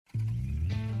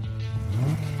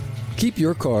Keep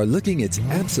your car looking its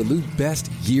absolute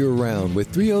best year-round with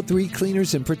 303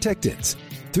 cleaners and protectants.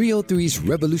 303's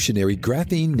revolutionary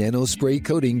graphene nano spray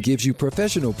coating gives you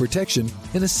professional protection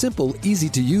in a simple,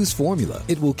 easy-to-use formula.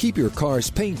 It will keep your car's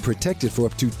paint protected for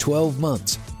up to 12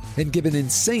 months and give an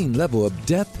insane level of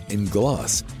depth and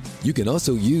gloss. You can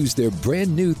also use their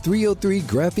brand new 303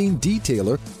 graphene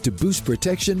detailer to boost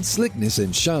protection, slickness,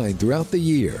 and shine throughout the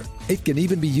year. It can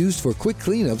even be used for quick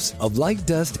cleanups of light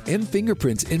dust and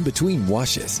fingerprints in between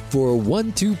washes. For a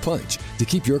 1-2 punch to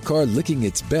keep your car looking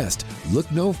its best,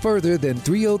 look no further than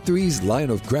 303's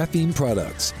line of graphene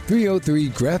products. 303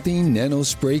 graphene nano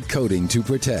spray coating to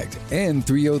protect and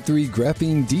 303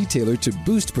 graphene detailer to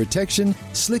boost protection,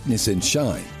 slickness, and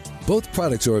shine. Both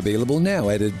products are available now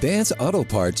at Advance Auto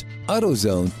Parts,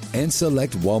 AutoZone, and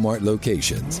select Walmart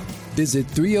locations. Visit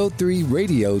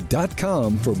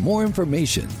 303radio.com for more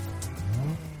information.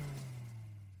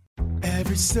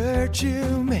 Every search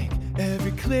you make,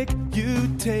 every click you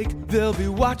take, they'll be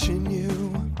watching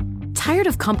you. Tired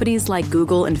of companies like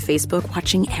Google and Facebook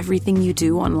watching everything you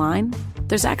do online?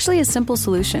 There's actually a simple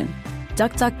solution.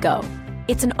 DuckDuckGo.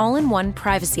 It's an all-in-one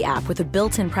privacy app with a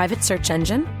built-in private search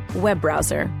engine, web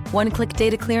browser, one-click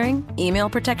data clearing, email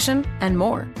protection, and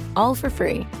more, all for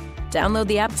free. Download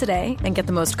the app today and get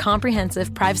the most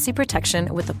comprehensive privacy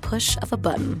protection with the push of a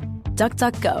button.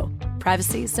 DuckDuckGo.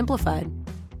 Privacy simplified.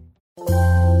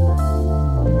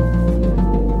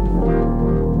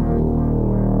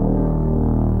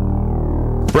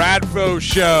 Bradfo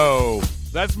Show.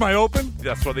 That's my open.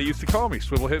 That's what they used to call me,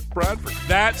 Swivel Hit Bradford.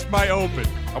 That's my open.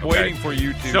 I'm waiting for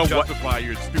you to justify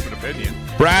your stupid opinion.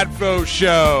 Bradfo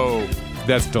Show.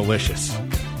 That's delicious.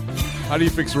 How do you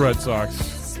fix the Red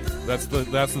Sox? That's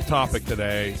the topic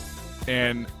today.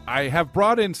 And I have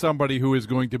brought in somebody who is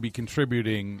going to be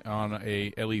contributing on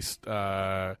a at least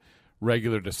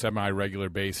regular to semi-regular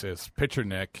basis. Pitcher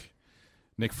Nick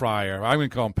Fryer. I'm going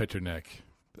to call him Pitcher Nick.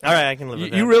 All right, I can live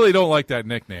with that. You really don't like that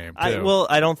nickname, too.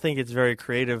 I don't think it's very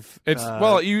creative.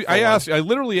 I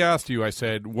literally asked you. I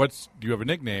said, do you have a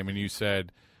nickname? And you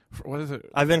said, what is it?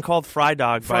 I've been called Fry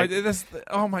Dog.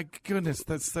 Oh my goodness,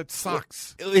 that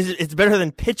sucks. It's better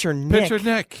than Pitcher Nick. Pitcher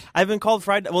Nick. I've been called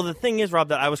Fry Dog. Well, the thing is, Rob,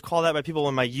 that I was called that by people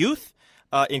in my youth,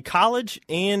 in college,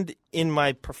 and in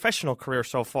my professional career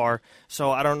so far. So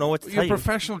I don't know what to tell you. Your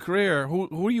professional career.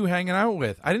 Who are you hanging out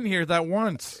with? I didn't hear that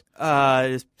once.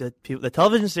 The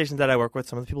television stations that I work with,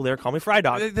 some of the people there call me Fry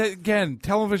Dog. Again,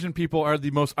 television people are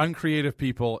the most uncreative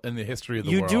people in the history of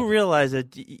the world. You do realize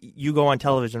that you go on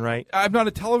television, right? I'm not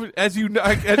a television, as you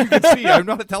can see, I'm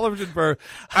not a television bird.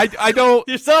 I don't.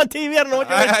 You're still on TV. I don't know what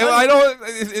you're I don't.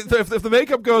 If the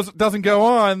makeup doesn't go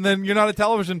on, then you're not a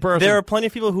television person. There are plenty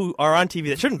of people who are on TV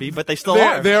that shouldn't be, but they still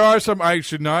are. There are some. I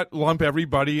should not lump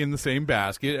everybody in the same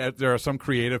basket. There are some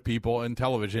creative people in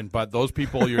television, but those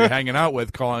people you're hanging out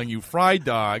with calling you Fry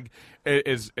Dog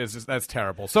is that's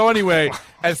terrible. So anyway,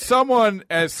 as someone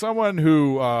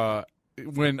who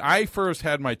when I first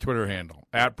had my Twitter handle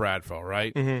at Bradfo,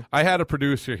 right? Mm-hmm. I had a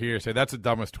producer here say that's the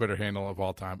dumbest Twitter handle of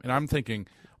all time, and I'm thinking,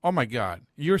 oh my God,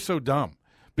 you're so dumb,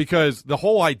 because the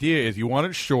whole idea is you want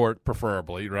it short,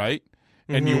 preferably, right,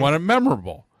 and you want it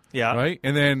memorable. Yeah. Right?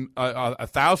 And then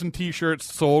 1,000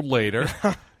 T-shirts sold later.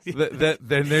 Then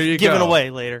there you go. Given away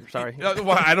later. Sorry.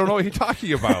 Well, I don't know what you're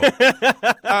talking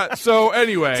about. So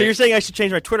anyway. So you're saying I should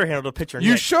change my Twitter handle to Pitcher Nick.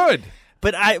 You should.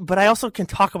 But I also can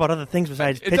talk about other things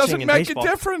besides pitching and baseball. It doesn't make a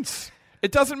difference.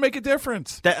 It doesn't make a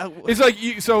difference. It's like,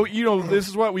 this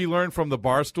is what we learned from the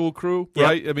Barstool crew,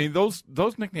 right? Yep. I mean, those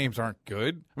nicknames aren't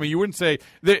good. I mean, you wouldn't say,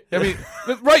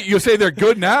 right, you say they're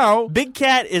good now. Big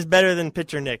Cat is better than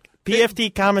Pitcher Nick.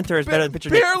 PFT commenter is better than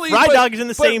Pitcher Nick. Fry Dog is in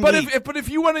the same league. But if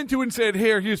you went into and said,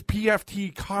 here's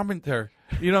PFT commenter,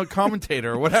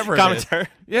 commentator or whatever it is.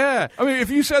 Yeah. I mean, if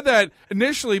you said that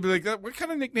initially, be like, what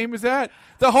kind of nickname is that?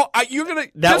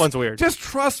 One's weird. Just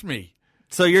trust me.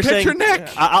 So you're Pitcher saying Nick.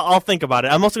 I'll think about it.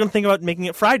 I'm also going to think about making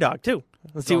it Fry Dog too.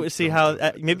 Let's see how.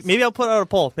 Maybe I'll put out a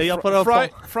poll.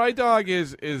 Fry Dog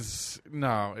is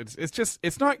no.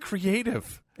 It's not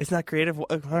creative. It's not creative.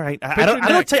 All right. I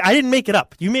don't tell you. I didn't make it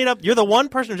up. You made up. You're the one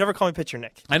person who's ever called me Pitcher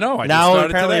Nick. I know. Now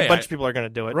apparently a bunch of people are going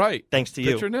to do it. Right. Thanks to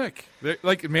you. Pitcher Nick.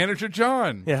 Like Manager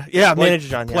John. Yeah. Manager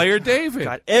John. Yeah. Player David.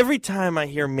 God, every time I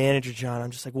hear Manager John, I'm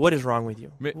just like, what is wrong with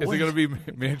you? Is it going to be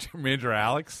Manager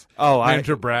Alex? Oh,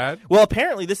 Manager Brad? Well,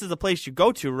 apparently this is the place you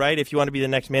go to, right? If you want to be the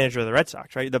next manager of the Red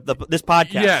Sox, right? This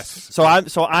podcast. Yes. So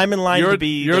I'm in line to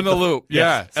be. You're in the loop.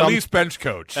 Yes, yeah. At least bench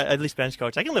coach. At least bench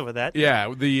coach. I can live with that.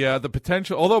 Yeah, the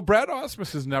potential. Although Brad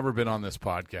Ausmus has never been on this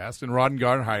podcast, and Ron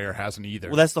Gardenhire hasn't either.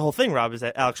 Well, that's the whole thing, Rob, is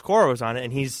that Alex Cora was on it,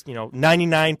 and he's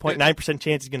 99.9%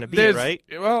 chance he's going to be it, right?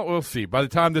 Well, we'll see. By the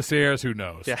time this airs, who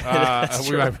knows? Yeah, that's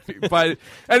true. But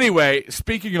anyway,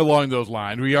 speaking along those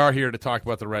lines, we are here to talk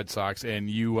about the Red Sox, and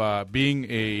you being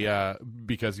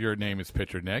because your name is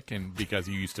Pitcher Nick, and because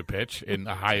you used to pitch in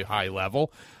a high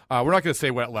level. We're not going to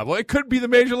say what level. It could be the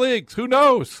major leagues. Who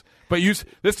knows? But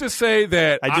let's just say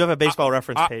that I do have a baseball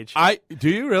reference page. Do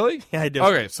you really? Yeah, I do.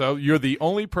 Okay, so you're the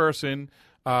only person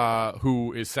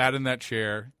who is sat in that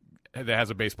chair that has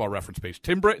a baseball reference page.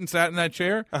 Tim Britton sat in that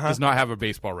chair, does not have a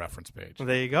baseball reference page. Well,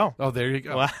 there you go. Oh, there you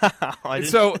go. Wow.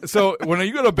 So when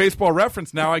you go to baseball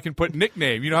reference, now I can put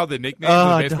nickname. You know how the nickname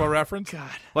is baseball reference? God.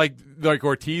 Like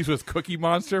Ortiz was Cookie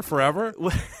Monster forever?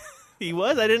 He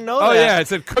was? I didn't know that. Oh, yeah, it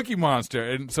said Cookie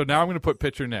Monster. And so now I'm going to put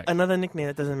Pitcher Nick. Another nickname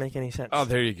that doesn't make any sense. Oh,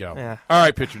 there you go. Yeah. All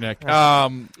right, Pitcher Nick.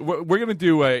 We're going to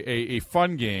do a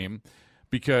fun game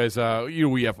because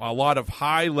we have a lot of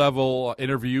high-level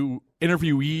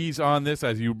interviewees on this,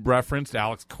 as you referenced.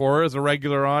 Alex Cora is a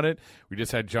regular on it. We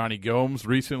just had Johnny Gomes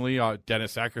recently.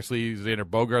 Dennis Eckersley, Xander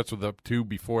Bogaerts were the two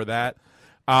before that.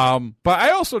 But I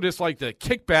also just like to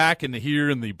kick back and here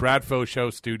in the Bradfo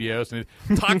Show studios and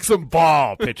talk some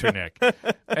ball, Pitcher Nick.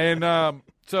 And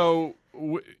so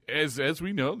as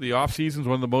we know, the offseason is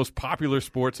one of the most popular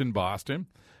sports in Boston.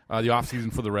 The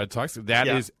offseason for the Red Sox. That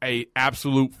is a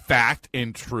absolute fact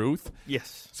and truth.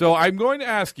 Yes. So I'm going to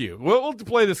ask you. We'll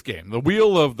play this game. The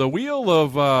wheel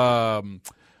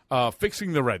of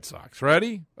fixing the Red Sox.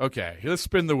 Ready? Okay. Let's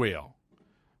spin the wheel.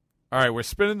 All right, we're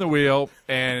spinning the wheel,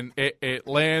 and it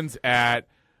lands at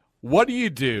what do you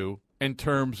do in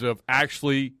terms of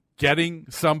actually getting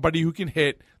somebody who can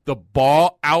hit the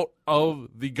ball out of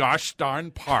the gosh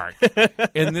darn park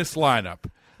in this lineup?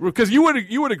 Because you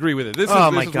would agree with it. This is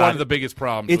one of the biggest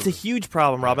problems. It's a huge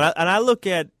problem, Rob. And I look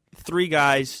at three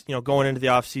guys, going into the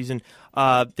offseason.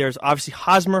 There's obviously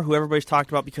Hosmer, who everybody's talked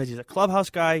about because he's a clubhouse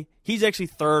guy. He's actually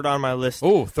third on my list.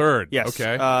 Oh, third. Yes.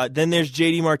 Okay. Then there's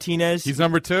J.D. Martinez. He's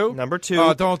number two? Number two.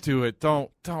 Oh, don't do it. Don't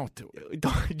do it.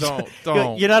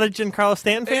 Don't. You're not a Giancarlo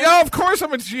Stanton fan? No, of course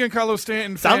I'm a Giancarlo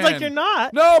Stanton fan. Sounds like you're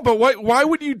not. No, but why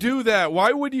would you do that?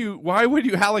 Why would you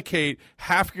allocate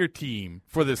half your team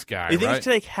for this guy? You think it's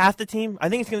going to take half the team? I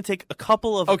think it's going to take a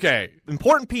couple of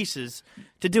important pieces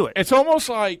to do it. It's almost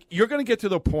like you're going to get to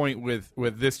the point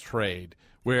with this trade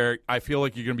where I feel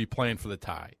like you're going to be playing for the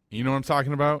tie. You know what I'm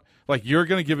talking about? Like you're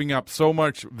going to giving up so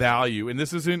much value, and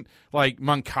this isn't like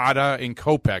Moncada and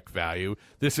Kopech value.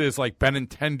 This is like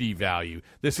Benintendi value.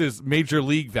 This is major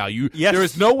league value. Yes. There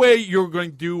is no way you're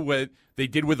going to do what they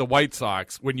did with the White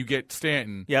Sox when you get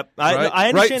Stanton. Yep, right? I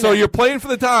understand. So you're playing for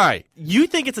the tie. You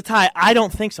think it's a tie? I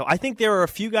don't think so. I think there are a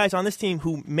few guys on this team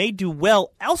who may do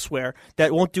well elsewhere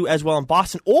that won't do as well in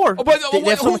Boston. Or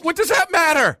what does that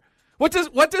matter? What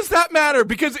does that matter?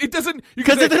 Because it doesn't.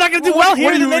 Because they're not going to do well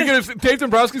here. Dave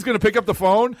Dombrowski's going to pick up the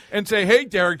phone and say, "Hey,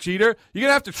 Derek Jeter, you're going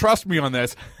to have to trust me on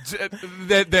this."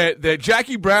 That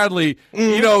Jackie Bradley,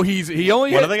 he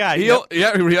only one of the guys.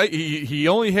 He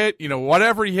only hit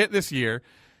whatever he hit this year.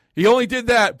 He only did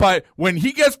that, but when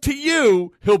he gets to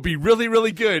you, he'll be really,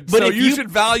 really good. But so you should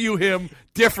value him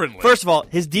differently. First of all,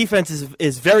 his defense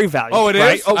is very valuable. Oh, it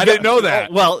right? is? I didn't know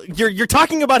that. Well, you're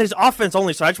talking about his offense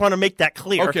only, so I just want to make that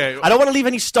clear. Okay. I don't want to leave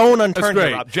any stone unturned. That's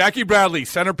great. Rob. Jackie Bradley,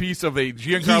 centerpiece of a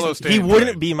Giancarlo Stanton. He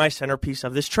wouldn't trade. be my centerpiece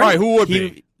of this trade. All right, who would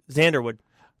be? Xander would.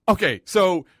 Okay,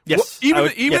 so yes,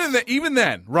 even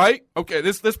then, right? Okay,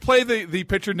 let's play the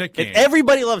Pitcher Nick game. And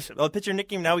everybody loves it. Oh, Pitcher Nick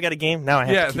game. Now we got a game. Now I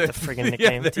have to keep the friggin'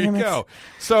 nickname. There you go.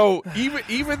 So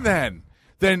even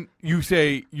then you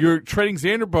say you're trading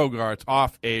Xander Bogaerts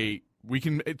off a. We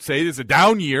can say this is a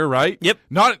down year, right? Yep.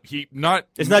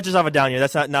 It's not just off a down year.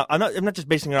 That's not. No, I'm not just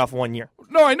basing it off 1 year.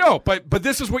 No, I know, but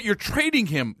this is what you're trading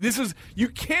him. You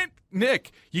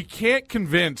can't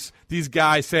convince these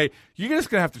guys. Say you're just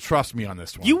gonna have to trust me on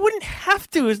this one. You wouldn't have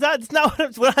to. It's not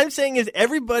what I'm saying. Is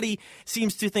everybody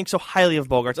seems to think so highly of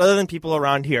Bogaerts, other than people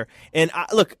around here. And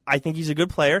I think he's a good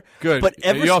player. Good, but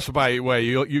you also, by the way,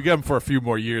 you get him for a few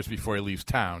more years before he leaves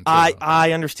town. Too.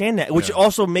 I understand that, which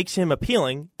also makes him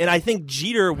appealing. And I think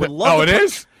Jeter would love. Oh, it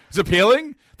is. It's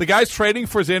appealing. The guy's trading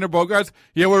for Xander Bogaerts.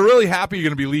 Yeah, we're really happy you're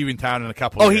going to be leaving town in a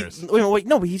couple of years. Wait,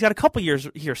 no, but he's got a couple years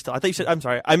here still. I thought you said. I'm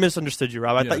sorry, I misunderstood you,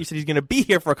 Rob. I thought you said he's going to be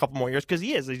here for a couple more years because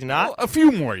he is. Is he not? Well, a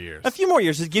few more years. A few more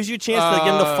years. It gives you a chance to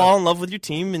get him to fall in love with your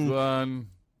team. And 1,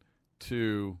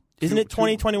 2, Isn't it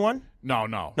 2021? No,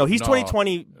 he's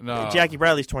 2020. No. Jackie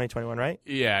Bradley's 2021, right?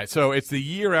 Yeah, so it's the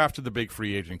year after the big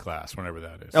free agent class, whenever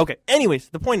that is. Okay. Anyways,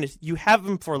 the point is you have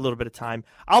him for a little bit of time.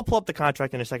 I'll pull up the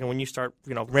contract in a second when you start,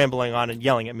 rambling on and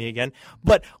yelling at me again.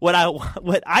 But what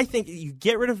I think, you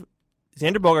get rid of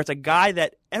Xander Bogaerts, a guy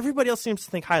that everybody else seems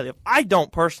to think highly of. I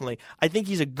don't personally. I think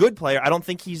he's a good player. I don't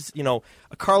think he's, a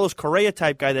Carlos Correa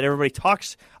type guy that everybody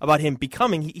talks about him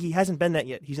becoming. He hasn't been that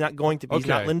yet. He's not going to be. Okay. He's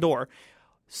not Lindor.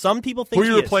 Some people think who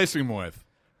are you he replacing him with?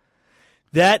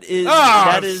 That is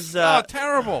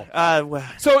terrible. Well,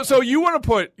 So you want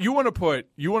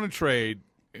to trade.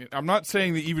 I'm not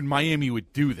saying that even Miami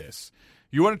would do this.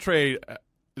 You want to trade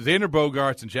Xander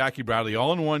Bogaerts and Jackie Bradley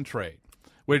all in one trade,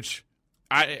 which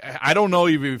I don't know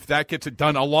even if that gets it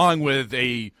done along with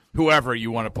whoever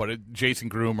you want to put it, Jason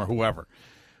Groom or whoever.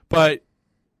 But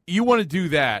you want to do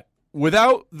that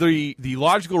without the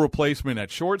logical replacement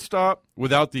at shortstop,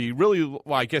 without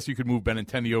I guess you could move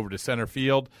Benintendi over to center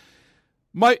field.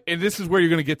 And this is where you're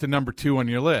going to get to number 2 on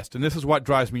your list, and this is what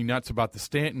drives me nuts about the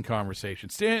Stanton conversation.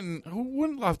 Stanton, who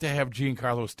wouldn't love to have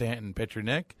Giancarlo Stanton pitcher,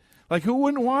 Nick? Like, who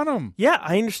wouldn't want him? yeah,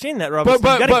 I understand that, Rob. But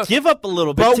you got to give up a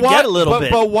little bit to get a little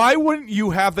bit. But why wouldn't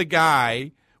you have the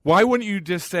guy? Why wouldn't you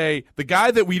just say the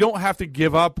guy that we don't have to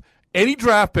give up any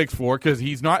draft picks for because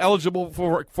he's not eligible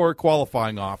for a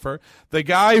qualifying offer? The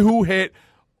guy who hit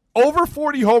over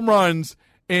 40 home runs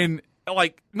in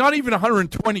not even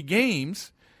 120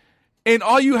 games. And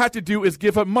all you have to do is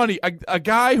give up money. A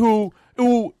guy who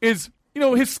is,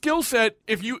 his skill set,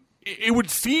 it would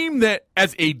seem that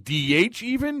as a DH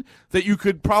even, that you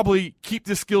could probably keep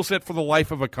this skill set for the life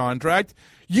of a contract.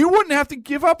 You wouldn't have to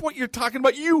give up what you're talking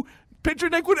about. You, Pitcher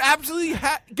Nick, would absolutely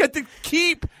get to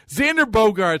keep Xander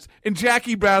Bogaerts and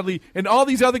Jackie Bradley and all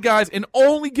these other guys and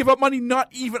only give up money, not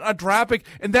even a draft pick.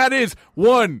 And that is,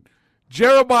 1,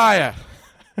 Jeremiah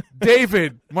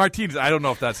David Martinez. I don't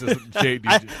know if that's his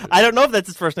I don't know if that's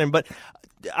his first name, but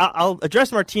I'll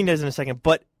address Martinez in a second.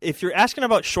 But if you're asking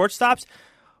about shortstops,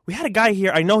 we had a guy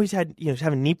here. I know he's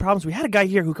having knee problems. We had a guy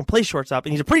here who can play shortstop,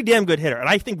 and he's a pretty damn good hitter, and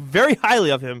I think very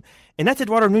highly of him. And that's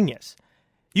Eduardo Nunez.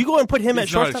 You go and put him at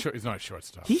shortstop. He's not a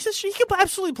shortstop. He can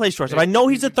absolutely play shortstop. I know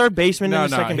he's a third baseman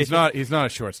and a second baseman. He's not a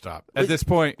shortstop at this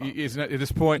point.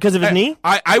 Because of his knee.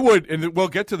 I would, and we'll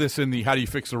get to this in the How Do You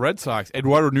Fix the Red Sox.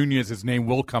 Eduardo Nunez's name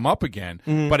will come up again,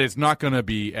 but it's not going to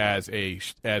be as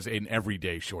an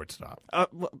everyday shortstop. All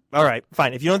right,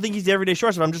 fine. If you don't think he's the everyday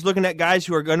shortstop, I'm just looking at guys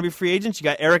who are going to be free agents. You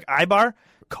got Eric Ibar,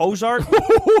 Cozart.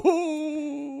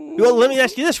 Well, let me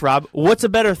ask you this, Rob. What's a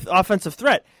better offensive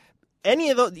threat?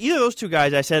 Either of those two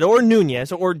guys I said, or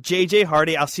Nunez, or J.J.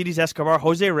 Hardy, Alcides Escobar,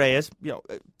 Jose Reyes,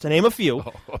 to name a few.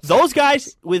 Those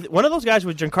guys, one of those guys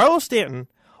with Giancarlo Stanton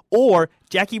or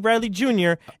Jackie Bradley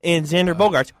Jr. and Xander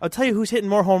Bogaerts. I'll tell you who's hitting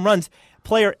more home runs,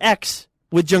 player X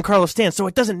with Giancarlo Stanton, so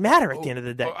it doesn't matter at the end of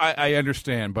the day. I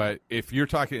understand, but if you're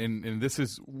talking, and this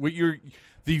is what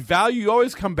the value, you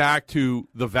always come back to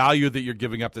the value that you're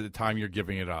giving up at the time you're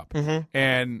giving it up. Mm-hmm.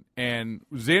 And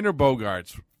Xander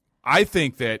Bogaerts, I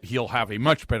think that he'll have a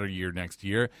much better year next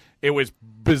year. It was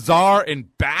bizarre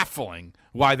and baffling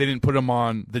why they didn't put him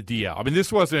on the DL. I mean,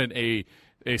 this wasn't a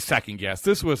second guess.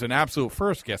 This was an absolute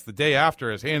first guess. The day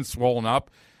after, his hand's swollen up.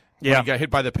 When he got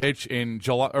hit by the pitch in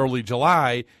early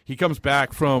July, he comes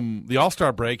back from the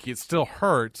All-Star break. It still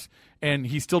hurts, and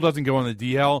he still doesn't go on the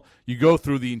DL. You go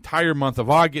through the entire month of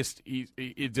August.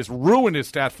 It just ruined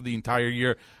his stats for the entire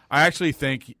year. I actually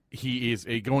think he is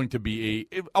going to be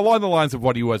along the lines of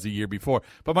what he was the year before.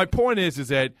 But my point is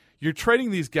that you're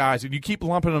trading these guys, and you keep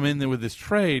lumping them in there with this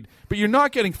trade, but you're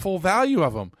not getting full value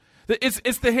of them.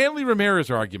 It's the Hanley Ramirez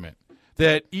argument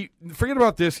that forget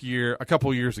about this year. A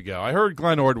couple years ago, I heard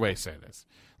Glenn Ordway say this.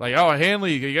 Like,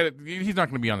 Hanley, he's not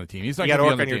going to be on the team. He's not going to be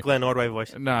on the team. You got to work on your Glenn Ordway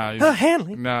voice. Nah,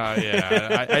 Hanley. Nah,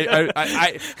 yeah.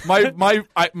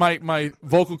 My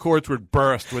vocal cords would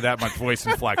burst with that much voice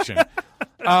inflection.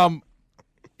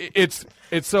 It's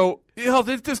so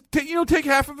just take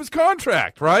half of his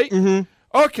contract, right?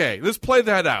 Mm-hmm. Okay, let's play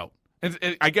that out,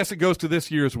 and I guess it goes to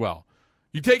this year as well.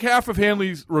 You take half of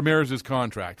Hanley Ramirez's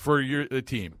contract for the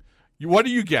team. What are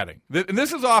you getting? And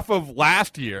this is off of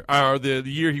last year, or the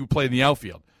year he played in the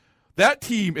outfield. That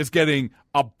team is getting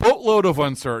a boatload of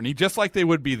uncertainty, just like they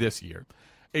would be this year.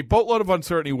 A boatload of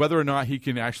uncertainty whether or not he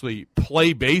can actually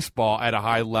play baseball at a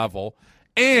high level.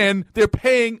 And they're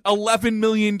paying $11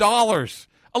 million.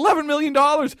 $11 million.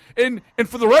 And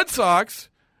for the Red Sox,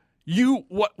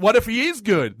 what if he is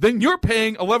good? Then you're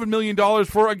paying $11 million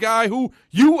for a guy who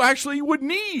you actually would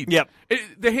need. Yep.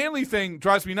 The Hanley thing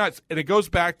drives me nuts, and it goes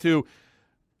back to,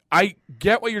 I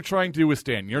get what you're trying to do with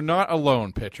Stanton. You're not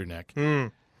alone, Pitcher Nick.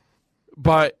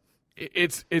 But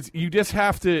it's you just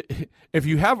have to, if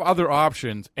you have other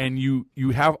options and you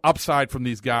have upside from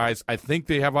these guys, I think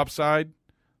they have upside,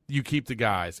 you keep the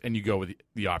guys and you go with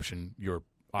your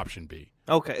option B.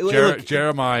 Okay.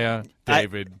 Jeremiah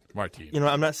David Martinez.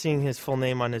 I'm not seeing his full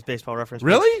name on his Baseball Reference page.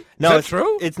 Really? No, Is that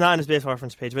true? It's not on his Baseball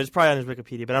Reference page, but it's probably on his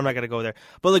Wikipedia, but I'm not going to go there.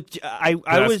 But look,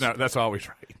 that's always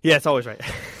right. Yeah, it's always right.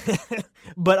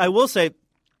 But I will say,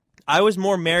 I was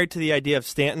more married to the idea of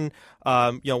Stanton,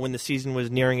 when the season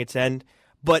was nearing its end.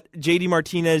 But J.D.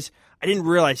 Martinez, I didn't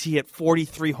realize he hit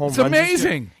 43 home runs. It's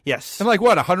amazing. Yes. And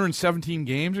 117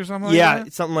 games or something like that? Yeah,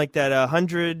 something like that.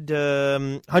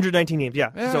 119 games,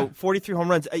 yeah. So 43 home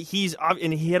runs. And he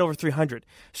hit over 300.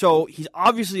 So he's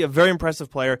obviously a very impressive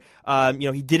player.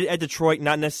 He did it at Detroit,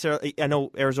 not necessarily, I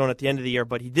know Arizona at the end of the year,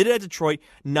 but he did it at Detroit,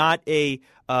 not a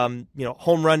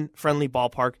home run friendly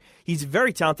ballpark. He's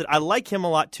very talented. I like him a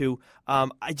lot too.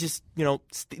 The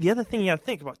other thing you got to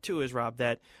think about too is, Rob,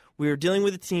 that we were dealing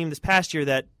with a team this past year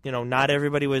that, not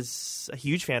everybody was a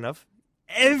huge fan of.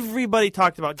 Everybody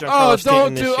talked about Giancarlo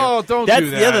Stanton this year. Don't do that.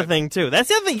 That's the other thing too. That's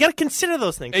the other thing. You got to consider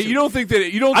those things. Hey, you don't think that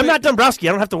I'm not Dombrowski.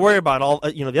 I don't have to worry about all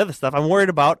the other stuff. I'm worried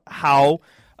about how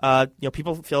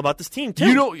people feel about this team too.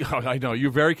 You don't. I know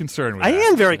you're very concerned with that. I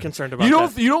am very concerned about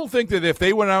that. You don't think that if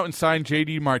they went out and signed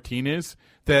J.D. Martinez,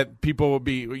 that people would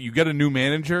be? You get a new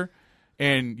manager.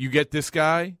 And you get this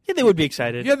guy? Yeah, they would be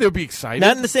excited. Yeah, they would be excited.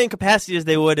 Not in the same capacity as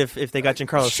they would if they got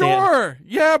Giancarlo Stanton. Sure.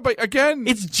 Yeah, but again...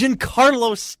 It's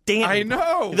Giancarlo Stanton. I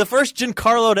know. The first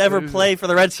Giancarlo to ever play for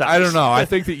the Red Sox. I don't know. I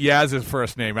think that Yaz's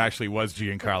first name actually was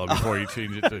Giancarlo before you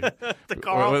changed it to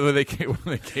Carl. When they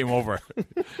came over.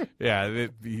 Yeah,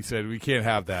 he said, we can't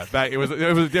have that. It was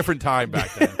a different time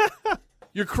back then.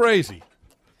 You're crazy.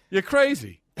 You're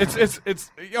crazy. It's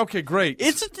okay, great.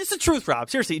 It's the truth, Rob.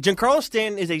 Seriously, Giancarlo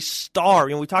Stanton is a star.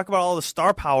 We talk about all the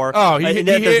star power. Oh,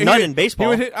 there's none in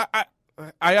baseball.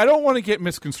 I don't want to get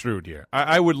misconstrued here.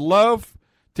 I would love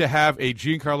to have a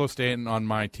Giancarlo Stanton on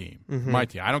my team. Mm-hmm. My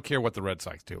team. I don't care what the Red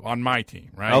Sox do. On my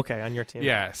team, right? Okay, on your team.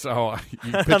 Yeah. So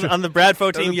on the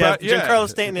Bradfo team, you have Giancarlo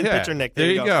Stanton and pitcher Nick. There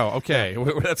you go. Okay,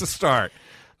 that's a start.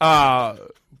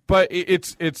 But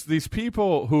it's these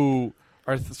people who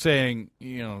are saying,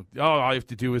 all I have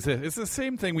to do is this. It's the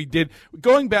same thing we did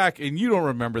going back, and you don't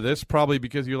remember this probably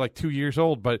because you're like 2 years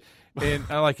old, but in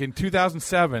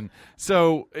 2007.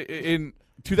 So in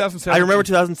 2007, I remember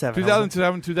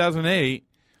 2007. 2008.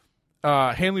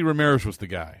 Hanley Ramirez was the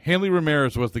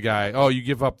guy. Oh, you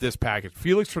give up this package.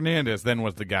 Felix Hernandez then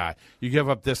was the guy. You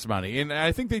give up this money, and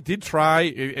I think they did try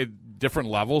at different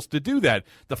levels to do that.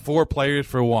 The 4 players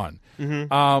for one,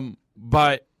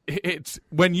 but. It's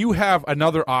when you have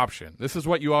another option. This is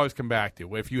what you always come back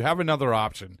to. If you have another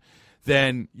option,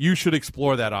 then you should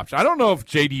explore that option. I don't know if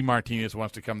J.D. Martinez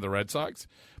wants to come to the Red Sox,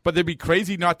 but they'd be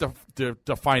crazy not to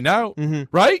find out,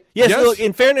 right? Yes. Look,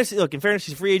 in fairness, he's a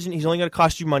free agent. He's only going to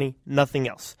cost you money, nothing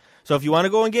else. So if you want to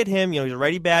go and get him, he's a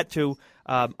ready bat too.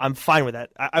 I'm fine with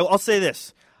that. I'll say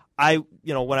this.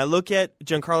 When I look at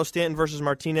Giancarlo Stanton versus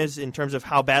Martinez in terms of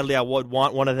how badly I would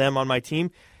want one of them on my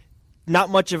team,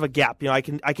 not much of a gap. I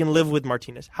can live with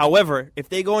Martinez. However, if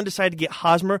they go and decide to get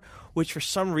Hosmer, which for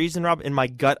some reason, Rob, in my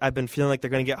gut, I've been feeling like they're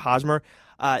going to get Hosmer,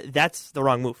 that's the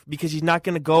wrong move because he's not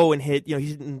going to go and hit.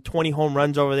 He's hitting 20 home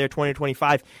runs over there, 20 to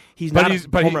 25. He's not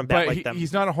a home run bat like them.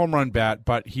 He's not a home run bat,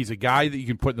 but he's a guy that you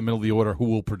can put in the middle of the order who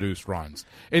will produce runs.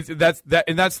 That's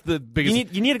the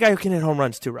biggest. You need a guy who can hit home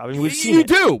runs too, Rob. We've seen you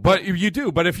do,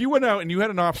 but if you went out and you had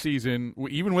an off season,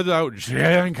 even without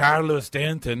Giancarlo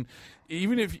Stanton.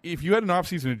 Even if you had an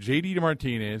offseason of J.D.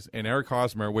 Martinez and Eric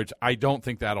Hosmer, which I don't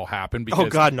think that'll happen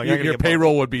because your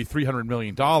payroll would be $300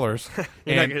 million,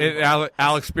 and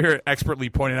Alex Spirit expertly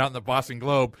pointed out in the Boston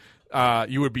Globe,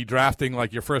 you would be drafting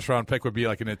like your first round pick would be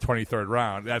like in the 23rd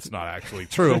round. That's not actually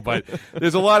true, but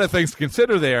there's a lot of things to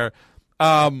consider there.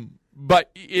 But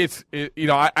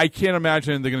I can't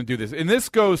imagine they're going to do this. And this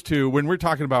goes to when we're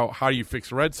talking about how do you fix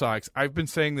the Red Sox. I've been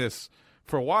saying this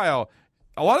for a while.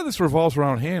 A lot of this revolves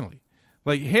around Hanley.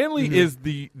 Like Hanley is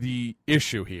the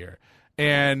issue here,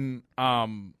 and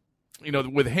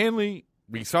with Hanley,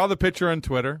 we saw the picture on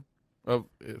Twitter of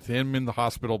him in the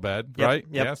hospital bed, right?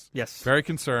 Yep, yes, very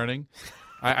concerning.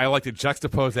 I like to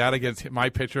juxtapose that against my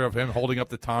picture of him holding up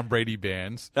the Tom Brady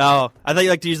bands. Oh, I thought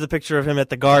you like to use the picture of him at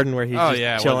the Garden where he's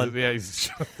chilling. Well, he's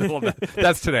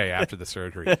that's today after the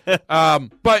surgery.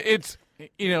 But it's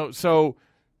so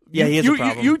he is a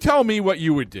problem. You tell me what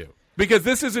you would do. Because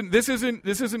this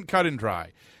isn't cut and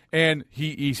dry, and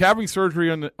he's having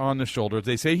surgery on the shoulders.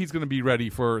 They say he's going to be ready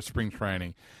for spring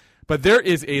training, but there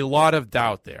is a lot of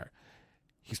doubt there.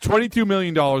 He's $22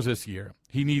 million this year.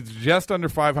 He needs just under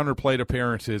 500 plate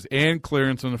appearances and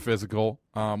clearance on the physical,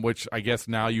 which I guess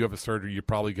now you have a surgery, you're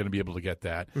probably going to be able to get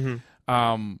that.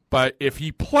 But if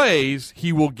he plays,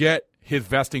 he will get his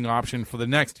vesting option for the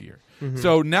next year.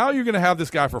 So now you're going to have this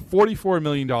guy for $44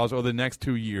 million over the next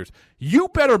 2 years. You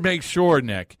better make sure,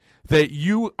 Nick, that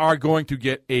you are going to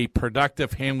get a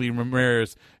productive Hanley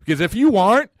Ramirez, because if you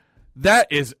aren't, that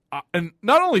is and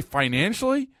not only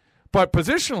financially, but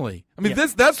positionally. I mean,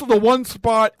 that's the one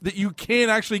spot that you can't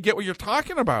actually get what you're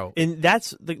talking about. And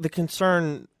that's the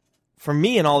concern for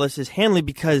me in all this is Hanley,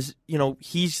 because,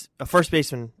 he's a first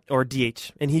baseman or a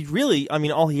DH. And he really,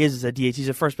 all he is a DH. He's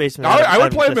a first baseman. I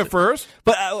would play him at first.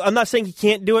 But I'm not saying he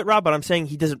can't do it, Rob, but I'm saying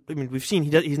he doesn't. We've seen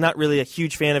he's not really a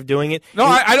huge fan of doing it. No,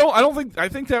 I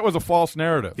think that was a false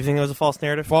narrative. You think that was a false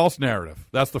narrative? False narrative.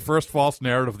 That's the first false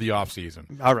narrative of the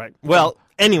offseason. All right. Well,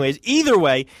 anyways, either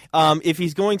way, if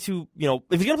he's going to, if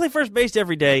he's going to play first base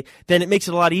every day, then it makes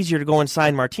it a lot easier to go and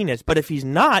sign Martinez. But if he's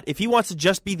not, if he wants to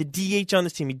just be the DH on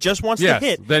this team, he just wants to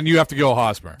hit, then you have to go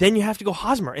Hosmer. Then you have to go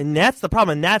Hosmer, and that's the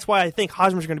problem. And that's why I think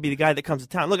Hosmer's going to be the guy that comes to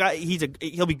town. Look,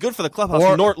 he'll be good for the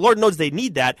clubhouse. Lord knows they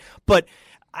need that, but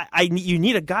you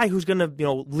need a guy who's going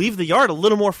to leave the yard a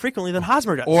little more frequently than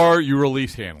Hosmer does. Or you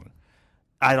release Hanley.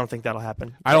 I don't think that'll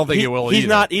happen. I don't think it will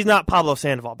either. He's not Pablo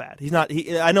Sandoval bad. He's not.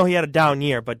 I know he had a down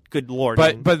year, but good Lord.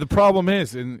 But the problem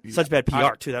is, such bad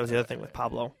PR too. That was the other thing with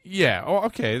Pablo. Yeah. Oh,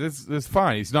 okay. That's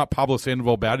fine. He's not Pablo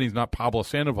Sandoval bad, and he's not Pablo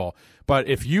Sandoval. But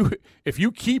if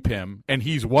you keep him and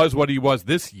he was what he was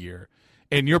this year,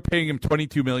 and you're paying him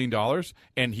 $22 million,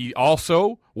 and he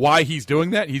also, why he's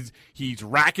doing that, he's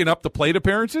racking up the plate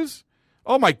appearances.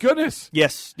 Oh my goodness!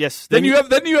 Yes. Then you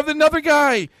have another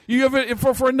guy. You have it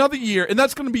for another year, and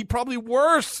that's going to be probably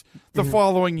worse the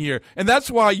following year. And that's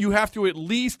why you have to at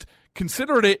least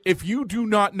consider it if you do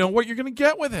not know what you're going to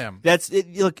get with him. That's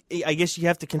it. Look, I guess you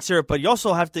have to consider it, but you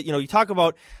also have to. You talk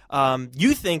about.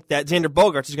 You think that Xander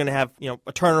Bogaerts is going to have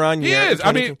a turnaround year. He is.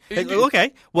 I mean,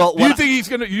 okay. Well, do you think he's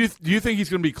going to? Do you think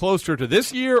he's going to be closer to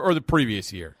this year or the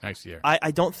previous year? Next year? I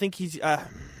don't think he's.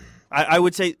 I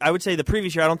would say the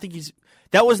previous year. I don't think he's.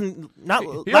 That wasn't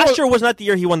last year was not the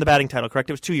year he won the batting title, correct?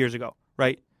 It was 2 years ago,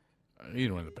 right? He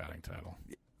didn't win the batting title.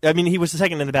 I mean, he was the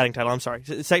second in the batting title. I'm sorry,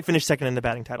 finished second in the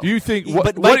batting title. Do you think?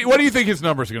 What do you think his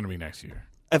numbers are going to be next year?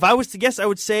 If I was to guess, I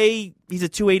would say he's a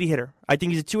 280 hitter. I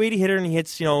think he's a 280 hitter, and he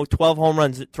hits 12 home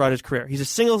runs throughout his career. He's a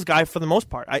singles guy for the most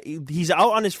part. He's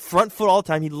out on his front foot all the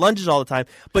time. He lunges all the time.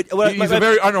 But he's a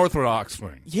very unorthodox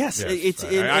swing. Yes,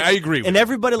 I agree with and that.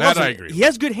 everybody loves that. him. I agree. He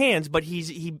has good hands, but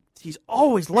he's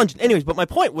always lunging. Anyways, but my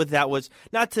point with that was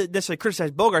not to necessarily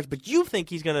criticize Bogaerts, but you think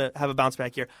he's going to have a bounce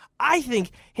back year. I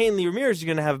think Hanley Ramirez is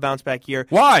going to have a bounce back year.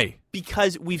 Why?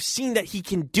 Because we've seen that he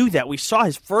can do that. We saw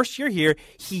his first year here,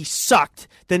 he sucked.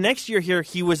 The next year here,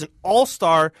 he was an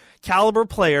all-star caliber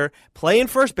player, playing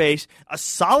first base, a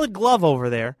solid glove over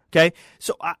there. Okay,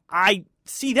 so I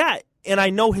see that, and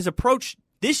I know his approach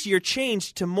this year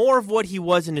changed to more of what he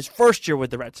was in his first year with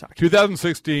the Red Sox.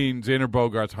 2016, Xander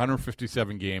Bogaerts,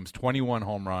 157 games, 21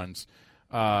 home runs.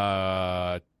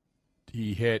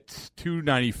 He hit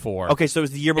 294. Okay, so it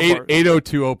was the year before.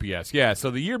 802 OPS. Yeah, so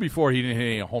the year before he didn't hit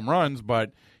any home runs,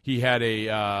 but he had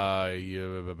a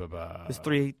it's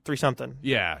three something.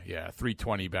 Yeah,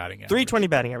 320 batting average. 320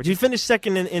 batting average. He finished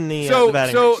second in the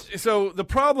batting average. So the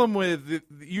problem with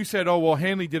you said, oh well,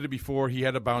 Hanley did it before. He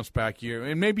had a bounce back year,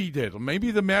 and maybe he did. Maybe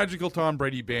the magical Tom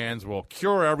Brady bands will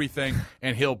cure everything,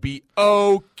 and he'll be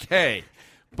okay.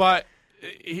 But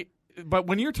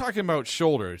when you're talking about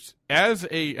shoulders, as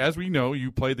we know,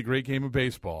 you played the great game of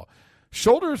baseball.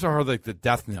 Shoulders are like the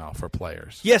death knell for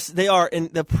players. Yes, they are,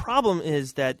 and the problem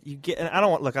is that you get. And I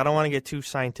don't want to get too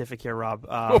scientific here, Rob.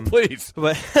 Please.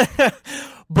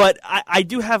 But I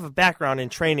do have a background in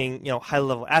training, high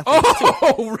level athletes.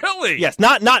 Oh, really? Yes,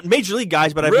 not major league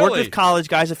guys, but I've worked with college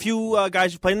guys, a few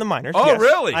guys who played in the minors. Oh, yes,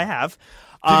 really? I have.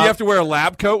 Did you have to wear a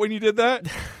lab coat when you did that?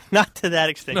 Not to that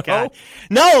extent, No? God.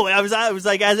 No, I was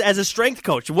like as a strength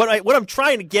coach. What I'm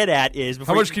trying to get at is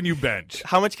how much can you bench?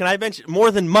 How much can I bench?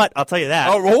 More than Mutt, I'll tell you that.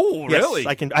 Oh, yes, really?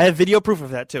 I can. I have video proof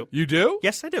of that too. You do?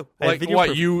 Yes, I do. Like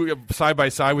what? You side by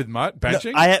side with Mutt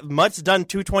benching? No, Mutt's done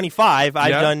 225.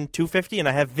 I've done 250, and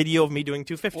I have video of me doing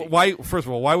 250. Well, why? First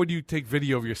of all, why would you take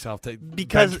video of yourself to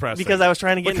because bench pressing? Because I was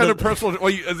trying to get. What kind of personal?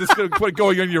 Is this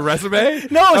going on your resume?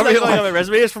 No, it's not going on my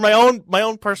resume. It's for my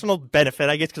own personal benefit,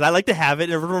 I guess, because I like to have it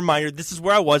as a reminder. This is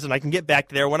where I was, and I can get back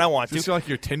there when I want to. Is this like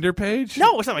your Tinder page?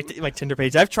 No, it's not my Tinder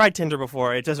page. I've tried Tinder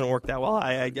before. It doesn't work that well.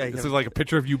 This is like a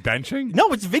picture of you benching?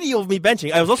 No, it's video of me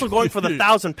benching. I was also going for the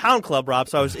 1,000-pound club, Rob,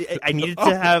 so I needed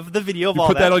to have the video of all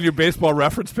that. Put that on your baseball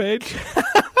reference page?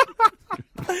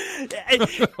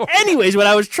 Anyways, what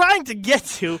I was trying to get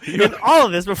to in all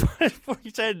of this before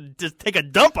you tried to just take a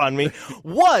dump on me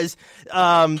was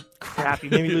crap. You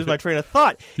made me lose my train of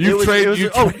thought.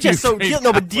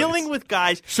 But dealing with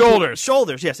guys,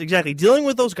 shoulders, yes, exactly. Dealing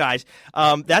with those guys.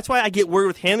 That's why I get worried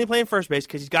with Hanley playing first base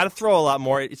because he's got to throw a lot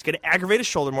more. It's going to aggravate his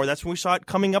shoulder more. That's when we saw it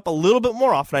coming up a little bit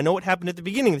more often. I know what happened at the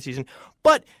beginning of the season,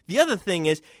 but the other thing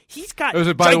is he's got.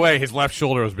 By the way, his left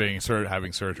shoulder was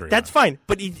having surgery. That's fine,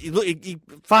 but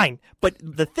fine. But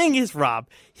the thing is, Rob,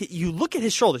 you look at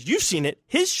his shoulders. You've seen it.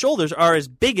 His shoulders are as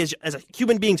big as a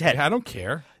human being's head. I don't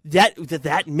care.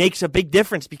 That makes a big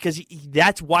difference because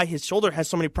that's why his shoulder has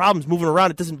so many problems moving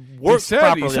around. It doesn't work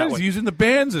properly. He said he's using the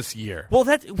bands this year. Well,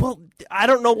 I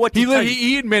don't know what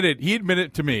he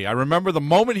admitted to me. I remember the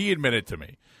moment he admitted to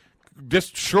me.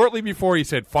 Just shortly before he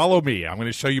said, "Follow me. I'm going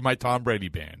to show you my Tom Brady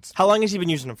bands." How long has he been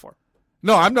using them for?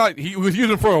 No, I'm not. He was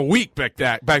using them for a week back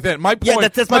then. My point. Yeah,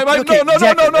 that's my point. Okay, no.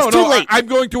 It's too late. I'm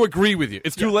going to agree with you.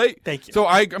 It's too late. Thank you. So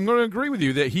I'm going to agree with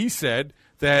you that he said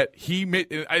that he made.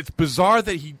 It's bizarre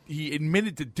that he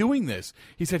admitted to doing this.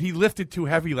 He said he lifted too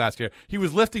heavy last year. He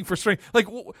was lifting for strength. Like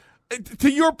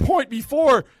to your point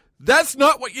before, that's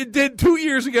not what you did 2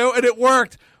 years ago, and it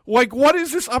worked. Like, what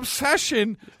is this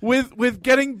obsession with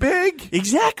getting big?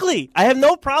 Exactly. I have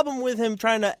no problem with him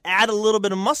trying to add a little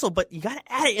bit of muscle, but you got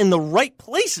to add it in the right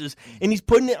places, and he's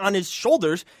putting it on his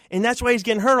shoulders, and that's why he's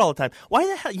getting hurt all the time. Why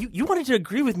the hell? You wanted to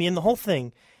agree with me in the whole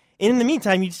thing. And in the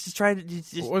meantime, you just try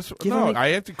to I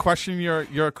have to question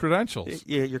your credentials.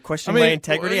 You're questioning my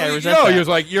integrity. I resent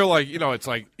that.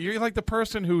 You're like the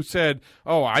person who said,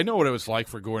 "Oh, I know what it was like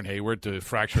for Gordon Hayward to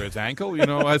fracture his ankle." You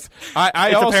know, it's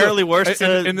also, apparently worse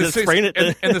to sprain it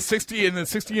in the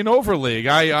 60 and over league.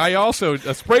 I also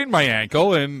sprained my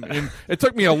ankle, and it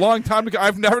took me a long time to.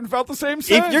 I've never felt the same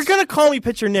since. If you're gonna call me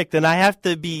Pitcher Nick, then I have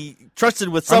to be trusted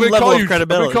with some level of credibility. I'm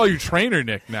going to call you Trainer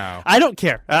Nick now. I don't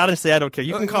care. Honestly, I don't care.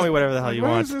 You can call me whatever the hell you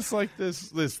want. What is this like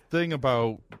this thing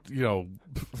about,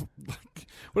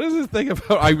 what is this thing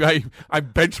about I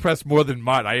bench press more than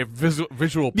Mutt? I have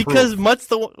visual proof.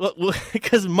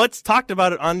 Because Mutt's talked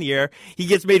about it on the air. He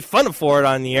gets made fun of for it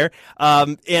on the air.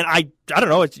 And I don't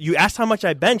know. You asked how much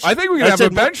I bench. I think we can have a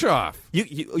bench off.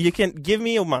 You can give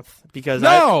me a month because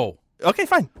Okay,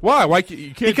 fine. Why?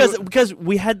 You can't because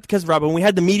Rob, when we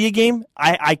had the media game,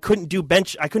 I couldn't do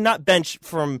bench. I could not bench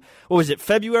from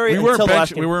February until the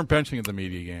last game. We weren't benching at the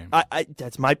media game.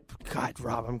 That's my God,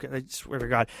 Rob. I swear to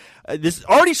God, this is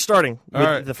already starting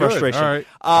with the frustration. All right.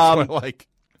 That's what I like.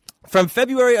 From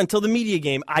February until the media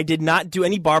game, I did not do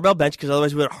any barbell bench because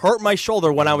otherwise it would hurt my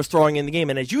shoulder when I was throwing in the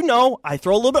game. And as you know, I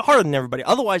throw a little bit harder than everybody.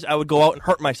 Otherwise, I would go out and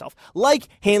hurt myself, like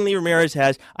Hanley Ramirez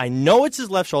has. I know it's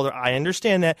his left shoulder. I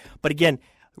understand that. But again,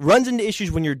 runs into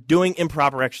issues when you're doing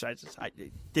improper exercises. I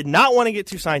did not want to get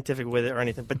too scientific with it or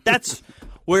anything, but that's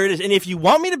where it is. And if you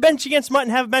want me to bench against Mutt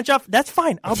and have a bench off, that's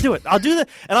fine. I'll do it. I'll do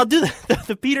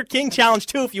the Peter King challenge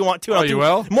too if you want to. Oh, you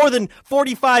will? More than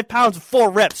 45 pounds of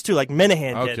 4 reps too, like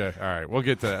Minahan did. Okay, all right, we'll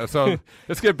get to that. So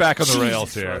let's get back on the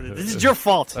rails here. This is your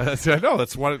fault. No,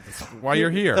 that's why you're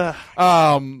here.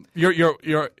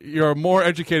 You're a more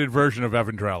educated version of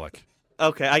Evan Drellick.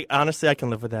 Okay, I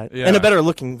can live with that, and a better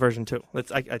looking version too.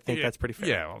 I think that's pretty fair.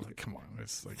 Yeah, well, come on,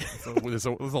 there's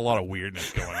a lot of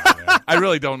weirdness going on there. I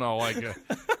really don't know.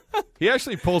 He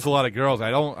actually pulls a lot of girls.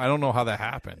 I don't know how that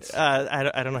happens.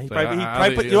 I don't know. He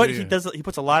He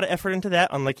puts a lot of effort into that,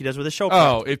 unlike he does with his show.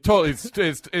 Oh, it totally.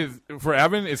 It's for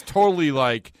Evan. It's totally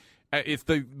like it's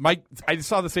the Mike. I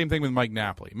saw the same thing with Mike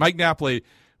Napoli. Mike Napoli,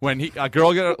 when he talked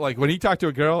to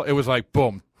a girl, it was like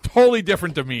boom, totally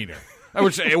different demeanor.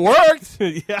 Which it worked,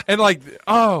 yeah. And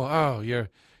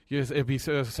it'd be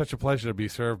such a pleasure to be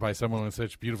served by someone with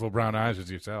such beautiful brown eyes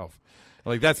as yourself.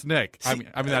 Like that's Nick. I mean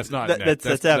that's not Nick.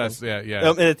 That's Evan.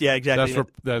 Yeah, exactly.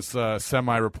 That's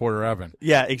semi-reporter Evan.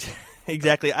 Yeah,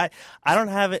 exactly. I don't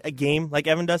have a game like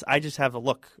Evan does. I just have a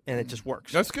look, and it just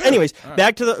works. That's good. Anyways,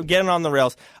 back to getting on the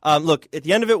rails. Look, at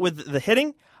the end of it with the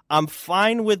hitting, I'm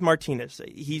fine with Martinez.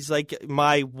 He's like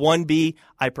my 1B.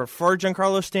 I prefer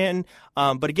Giancarlo Stanton.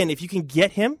 But again, if you can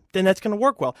get him, then that's going to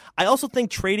work well. I also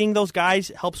think trading those guys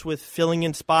helps with filling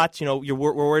in spots. We're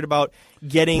worried about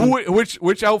getting...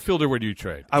 Which outfielder would you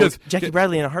trade? Jackie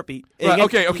Bradley in a heartbeat. Again,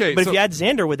 okay. But if you add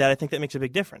Xander with that, I think that makes a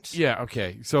big difference. Yeah,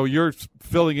 okay. So you're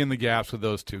filling in the gaps with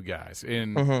those two guys.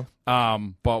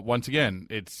 But once again,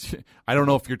 I don't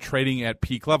know if you're trading at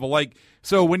peak level.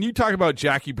 So when you talk about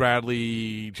Jackie Bradley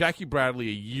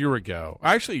a year ago,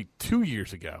 actually 2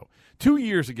 years ago,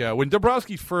 when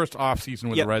Dombrowski's first offseason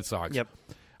with the Red Sox,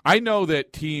 I know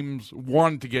that teams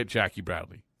wanted to get Jackie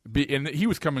Bradley. And he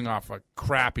was coming off a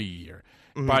crappy year,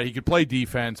 but he could play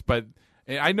defense.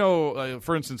 And I know,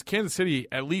 for instance, Kansas City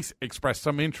at least expressed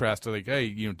some interest. Like, hey,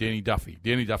 Danny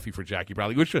Duffy for Jackie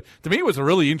Bradley, which to me was a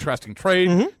really interesting trade.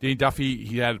 Danny Duffy,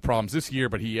 he had problems this year,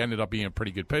 but he ended up being a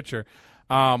pretty good pitcher.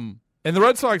 And the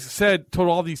Red Sox told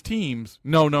all these teams,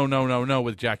 no,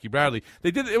 with Jackie Bradley.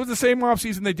 They did. It was the same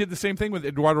offseason. They did the same thing with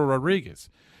Eduardo Rodriguez.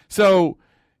 So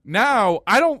now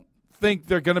I don't think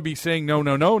they're going to be saying no.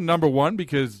 Number one,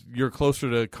 because you're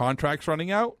closer to contracts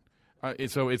running out,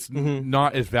 so it's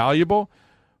not as valuable.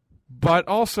 But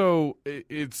also,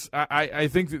 I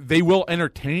think that they will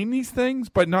entertain these things,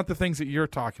 but not the things that you're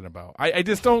talking about. I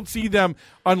just don't see them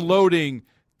unloading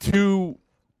two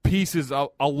pieces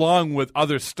along with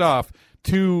other stuff,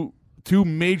 two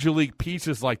major league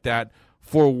pieces like that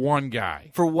for one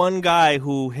guy. For one guy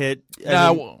who hit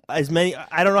as many.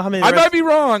 I don't know how many. I might be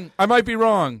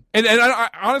wrong. And I,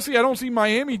 honestly, I don't see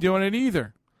Miami doing it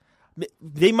either.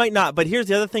 They might not. But here's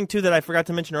the other thing too that I forgot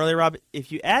to mention earlier, Rob.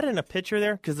 If you add in a pitcher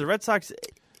there, because the Red Sox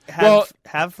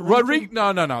have Rodriguez.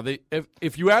 No.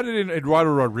 If you added in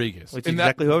Eduardo Rodriguez, which is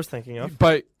exactly who I was thinking of,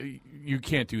 but you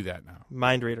can't do that now.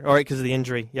 Mind reader. All right, because of the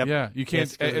injury. Yep. Yeah, you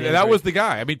can't. Yes, and that was the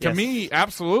guy. I mean, to me,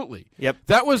 absolutely. Yep.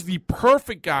 That was the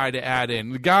perfect guy to add in.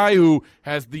 The guy who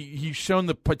he's shown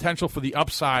the potential for the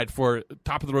upside for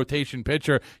top of the rotation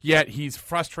pitcher, yet he's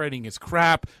frustrating as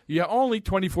crap. Yeah, only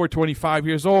 24, 25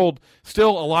 years old. Still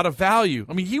a lot of value.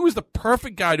 I mean, he was the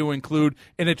perfect guy to include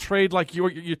in a trade like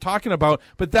you're talking about,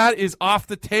 but that is off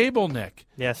the table, Nick.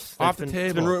 Yes. Off the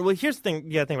table. Well, here's the thing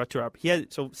you got to think about, too, Rob.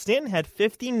 So Stanton had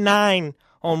 59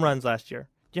 home runs last year.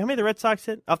 Do you know how many the Red Sox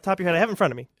hit? Off the top of your head, I have it in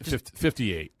front of me.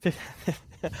 58.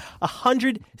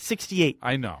 168.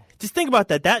 I know. Just think about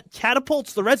that. That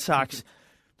catapults the Red Sox.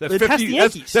 That's 50, past the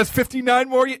Yankees. That's 59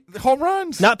 more home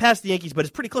runs. Not past the Yankees, but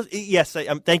it's pretty close. Yes,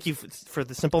 thank you for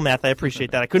the simple math. I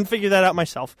appreciate that. I couldn't figure that out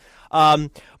myself.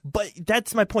 But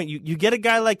that's my point. You get a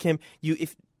guy like him.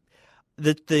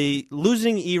 The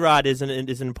losing Erod is an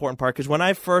important part, because when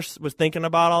I first was thinking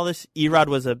about all this, Erod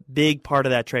was a big part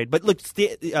of that trade. But look,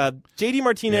 JD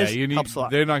Martinez helps a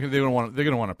lot. They're going to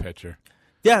want a pitcher.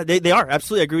 Yeah, they are.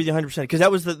 Absolutely. I agree with you 100%, because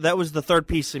that was the third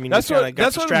piece. I mean, that's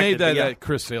what made that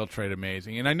Chris Sale trade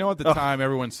amazing. And I know at the time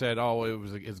everyone said, "Oh, it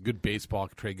was a good baseball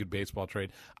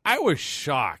trade." I was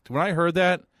shocked when I heard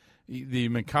that. The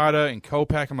Moncada and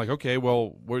Kopech, I'm like, okay,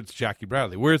 well, where's Jackie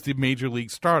Bradley? Where's the major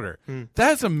league starter?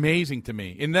 That's amazing to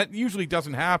me, and that usually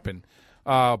doesn't happen,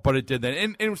 but it did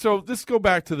then. And so let's go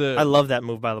back to the. I love that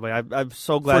move, by the way. I'm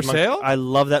so glad. For Sale? I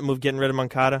love that move, getting rid of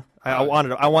Moncada. I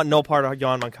want no part of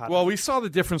Yohan Moncada. Well, we saw the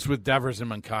difference with Devers and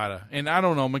Moncada, and I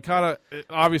don't know. Moncada,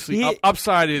 obviously,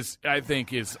 upside is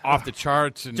off the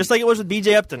charts, and just like it was with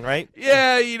B.J. Upton, right?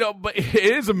 Yeah, but it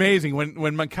is amazing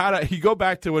when Moncada. You go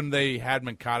back to when they had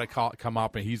Moncada come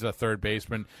up, and he's a third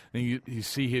baseman, and you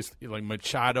see his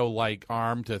Machado-like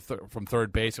arm from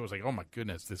third base. It was like, oh my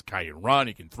goodness, this guy can run,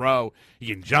 he can throw, he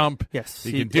can jump, yes,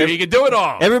 he can do it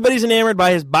all. Everybody's enamored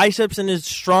by his biceps and his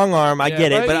strong arm. I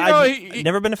get it, but I've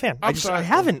never been a fan. I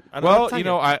haven't.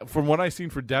 From what I've seen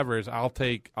for Devers, I'll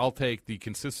take the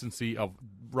consistency of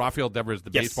Rafael Devers, the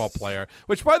baseball player.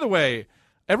 Which, by the way,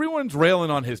 everyone's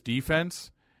railing on his defense,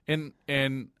 and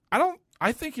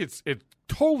I think it's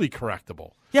totally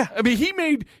correctable. Yeah, I mean he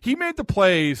made the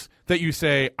plays that you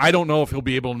say, I don't know if he'll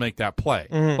be able to make that play.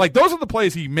 Mm-hmm. Like those are the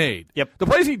plays he made. Yep. The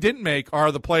plays he didn't make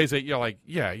are the plays that you're like,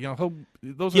 he'll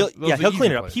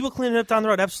clean it up. He will clean it up down the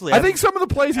road. Absolutely. I think some of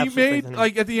the plays he made,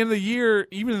 like at the end of the year,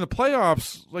 even in the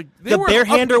playoffs, like they were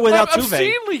barehander without Tuve.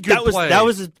 Obscenely good plays. That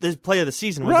was his play of the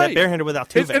season. Was that barehander without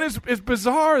Tuve? And it's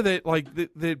bizarre that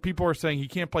that people are saying he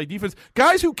can't play defense.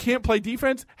 Guys who can't play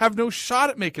defense have no shot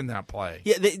at making that play.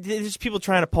 Yeah, there's people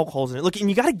trying to poke holes in it. Look, and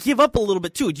you got to give up a little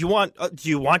bit too. Do you want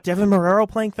Devin Marrero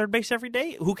playing third base every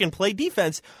day, who can play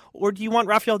defense, or do you want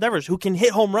Rafael Devers, who can hit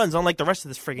home runs unlike the rest of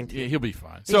this friggin' team? Yeah, he'll be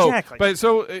fine. Exactly. But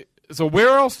so where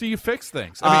else do you fix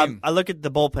things? I look at the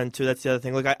bullpen too. That's the other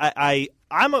thing. Look, I've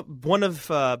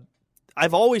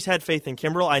always had faith in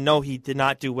Kimbrel. I know he did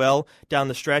not do well down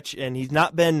the stretch, and he's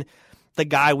not been the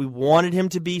guy we wanted him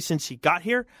to be since he got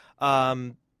here.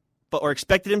 Or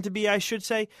expected him to be, I should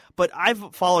say. But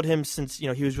I've followed him since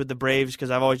he was with the Braves,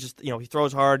 because I've always just he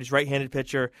throws hard. He's a right-handed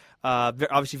pitcher,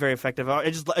 obviously very effective. I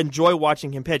just enjoy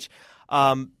watching him pitch.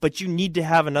 But you need to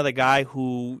have another guy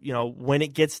who when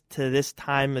it gets to this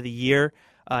time of the year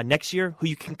next year, who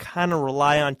you can kind of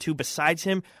rely on too. Besides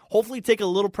him, hopefully take a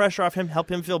little pressure off him,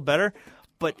 help him feel better.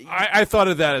 But I thought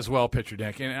of that as well, pitcher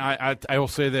Nick, and I will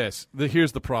say this: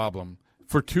 here's the problem.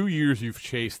 For 2 years, you've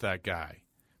chased that guy.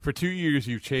 For 2 years,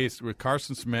 you've chased with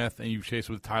Carson Smith and you've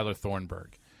chased with Tyler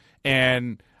Thornburg.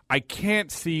 And I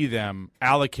can't see them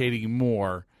allocating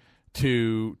more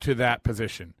to that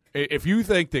position. if you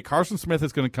think that Carson Smith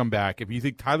is going to come back, if you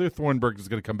think Tyler Thornburg is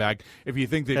going to come back, if you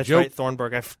think that That's Joe right,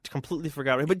 Thornburg. I completely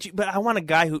forgot. But I want a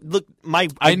guy who look.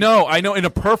 I know. In a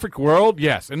perfect world,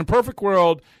 yes. In a perfect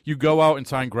world, you go out and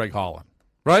sign Greg Holland,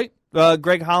 right?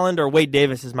 Greg Holland or Wade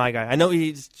Davis is my guy. I know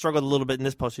he struggled a little bit in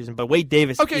this postseason, but Wade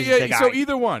Davis is the guy. So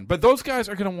either one. But those guys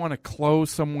are going to want to close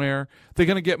somewhere. They're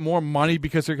going to get more money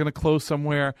because they're going to close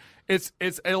somewhere. It's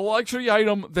a luxury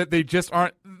item that they just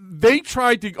aren't. They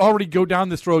tried to already go down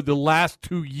this road the last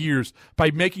 2 years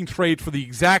by making trades for the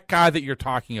exact guy that you're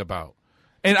talking about.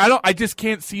 And I just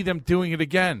can't see them doing it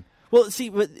again. Well, see,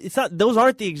 but it's not; those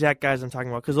aren't the exact guys I'm talking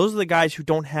about because those are the guys who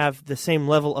don't have the same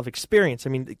level of experience. I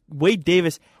mean, Wade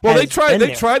Davis. Well, they tried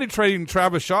to trade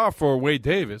Travis Shaw for Wade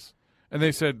Davis, and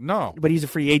they said no. But he's a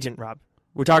free agent, Rob.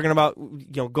 We're talking about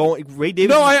going Wade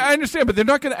Davis. No, I understand, but they're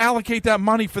not going to allocate that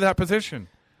money for that position.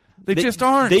 They just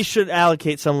aren't. They should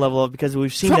allocate some level of because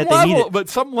we've seen that they need it. But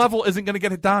some level isn't going to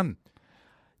get it done.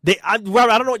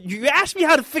 Rob, I don't know. You asked me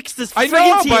how to fix this. I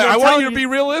know, but I want you to be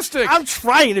realistic. I'm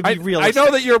trying to be realistic. I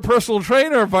know that you're a personal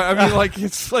trainer, but I mean,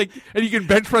 it's like, and you can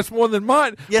bench press more than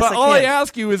mine. Yes, but all I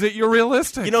ask you is that you're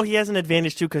realistic. He has an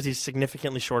advantage too because he's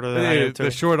significantly shorter than I am too.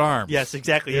 The short arms. Yes,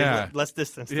 exactly. Yeah. Less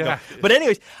distance. To yeah. go. But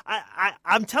anyways,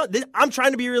 I'm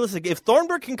trying to be realistic. If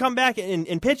Thornburg can come back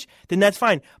and pitch, then that's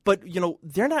fine. But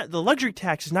they're not. The luxury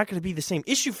tax is not going to be the same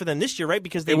issue for them this year, right?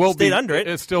 Because they stayed under it.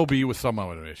 It'll still be with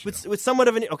somewhat of an issue. With somewhat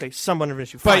of an somewhat of an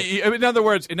issue. But in other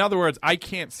words, I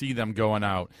can't see them going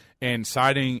out and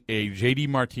signing a J.D.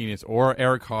 Martinez or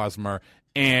Eric Hosmer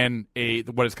and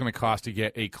what it's going to cost to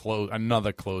get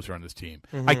another closer on this team.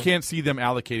 Mm-hmm. I can't see them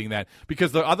allocating that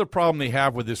because the other problem they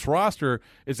have with this roster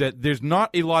is that there's not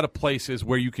a lot of places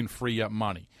where you can free up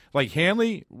money. Like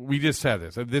Hanley, we just said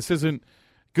this. This isn't.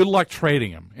 Good luck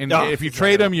trading him. And if you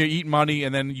trade him, you eat money,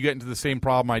 and then you get into the same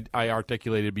problem I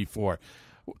articulated before.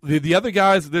 The other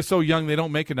guys, they're so young, they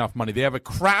don't make enough money. They have a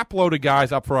crap load of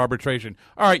guys up for arbitration.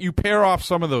 All right, you pair off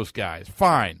some of those guys.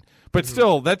 Fine. But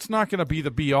still, that's not going to be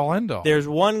the be-all, end-all. There's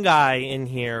one guy in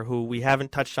here who we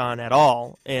haven't touched on at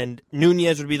all, and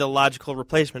Nunez would be the logical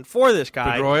replacement for this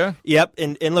guy. Pedroia? Yep,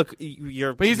 and look,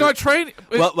 but he's not trading.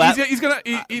 Well,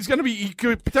 he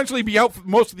could potentially be out for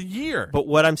most of the year. But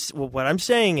what I'm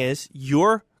saying is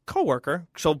your coworker,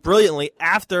 so brilliantly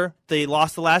after they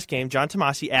lost the last game, John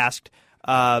Tomasi asked,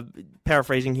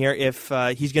 paraphrasing here, if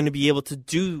he's going to be able to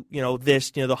do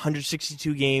this, the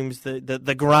 162 games,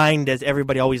 the grind as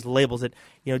everybody always labels it,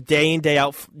 day in day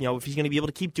out, if he's going to be able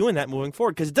to keep doing that moving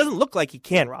forward, because it doesn't look like he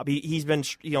can, Rob. He's been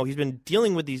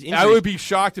dealing with these injuries. I would be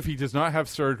shocked if he does not have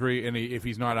surgery and if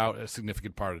he's not out a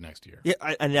significant part of next year. Yeah,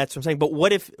 and that's what I'm saying. But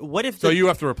what if? So you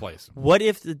have to replace him. What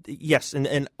if? Yes,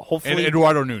 and hopefully and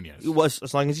Eduardo Nunez.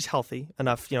 As long as he's healthy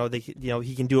enough,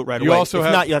 he can do it right you away. Also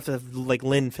if not, you have to have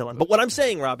Lynn fill in. But what I'm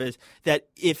saying, Rob, is that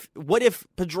what if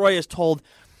Pedroia is told,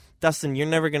 Dustin, you're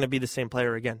never going to be the same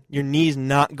player again. Your knee's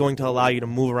not going to allow you to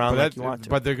move around like you want to.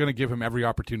 But they're going to give him every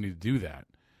opportunity to do that.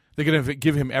 They're going to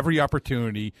give him every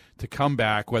opportunity to come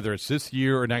back, whether it's this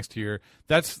year or next year.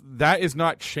 That is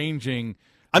not changing.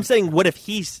 I'm saying, what if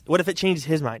it changes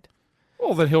his mind?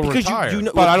 Well, then he'll retire.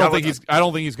 But I don't think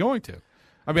he's going to.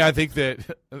 I mean, I think that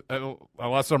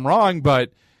unless I'm wrong,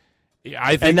 but.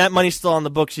 And that money's still on the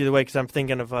books either way, because I'm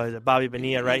thinking of Bobby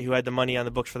Bonilla, right, who had the money on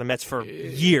the books for the Mets for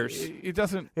years. It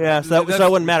doesn't. Yeah, so that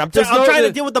wouldn't matter. I'm trying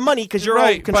to deal with the money because you're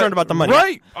all concerned about the money.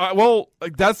 Right. Well,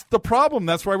 that's the problem.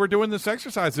 That's why we're doing this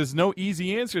exercise. There's no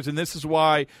easy answers, and this is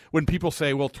why when people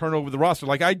say, well, turn over the roster,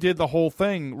 like I did the whole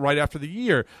thing right after the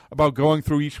year about going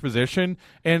through each position,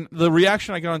 and the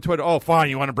reaction I got on Twitter, oh, fine,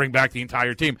 you want to bring back the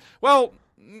entire team. Well,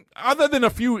 other than a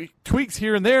few tweaks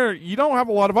here and there, you don't have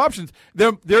a lot of options.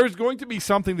 There's going to be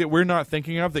something that we're not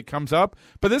thinking of that comes up.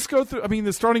 But let's go through,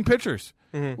 the starting pitchers.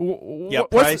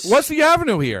 Mm-hmm. What's the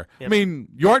avenue here? Yep. I mean,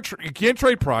 you can't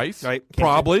trade Price, right?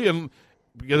 Probably, and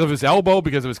because of his elbow,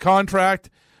 because of his contract.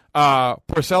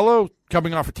 Porcello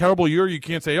coming off a terrible year, you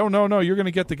can't say, oh, no, you're going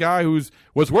to get the guy was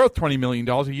worth $20 million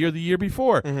a year the year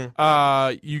before.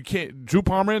 Mm-hmm. You can't. Drew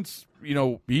Pomeranz,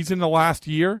 he's in the last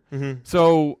year. Mm-hmm.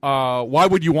 So why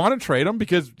would you want to trade him?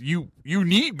 Because you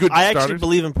need good starters. I actually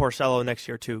believe in Porcello next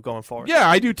year, too, going forward. Yeah,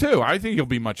 I do, too. I think he'll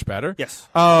be much better. Yes.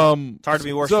 It's hard to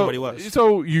be worse than what he was.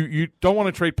 So you don't want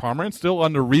to trade Pomeranz, still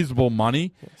under reasonable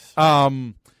money. Yes.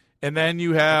 And then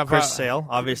you have Chris Sale,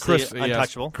 obviously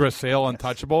untouchable. Yes, Chris Sale,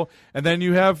 untouchable. And then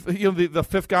you have the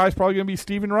fifth guy is probably going to be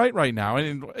Stephen Wright right now.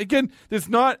 And again, there's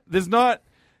not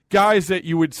guys that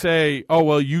you would say, oh,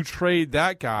 well, you trade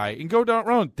that guy and go down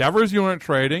road. Devers, you weren't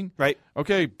trading. Right.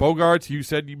 Okay, Bogarts, you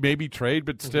said you maybe trade,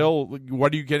 but still,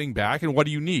 what are you getting back and what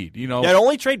do you need? You know, I'd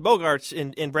only trade Bogarts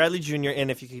in Bradley Jr., and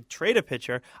if you could trade a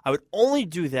pitcher, I would only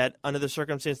do that under the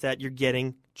circumstance that you're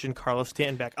getting Giancarlo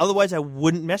Stanton back. Otherwise, I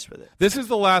wouldn't mess with it. This is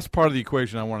the last part of the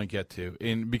equation I want to get to,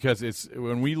 because it's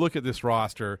when we look at this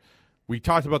roster, we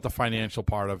talked about the financial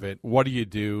part of it. What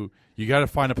do? You got to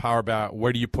find a power bat.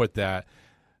 Where do you put that?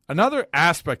 Another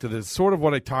aspect of this is sort of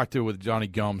what I talked to with Johnny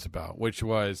Gomes about, which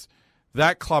was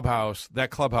that clubhouse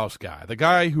guy, the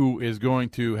guy who is going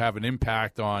to have an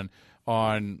impact on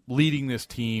leading this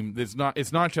team. It's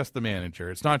not just the manager.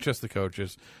 It's not just the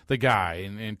coaches, the guy.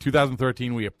 In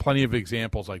 2013, we have plenty of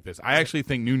examples like this. I actually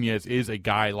think Nunez is a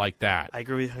guy like that. I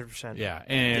agree with you 100%. Yeah,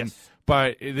 and yes.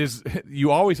 But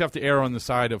you always have to err on the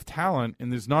side of talent,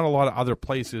 and there's not a lot of other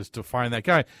places to find that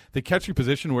guy. The catching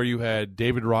position where you had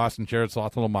David Ross and Jared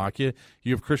Saltalamacchia,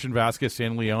 you have Christian Vasquez,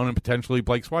 San Leon, and potentially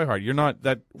Blake Swihart.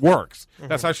 That works. Mm-hmm.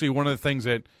 That's actually one of the things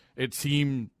that it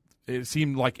seemed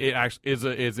like it actually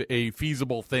is a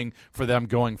feasible thing for them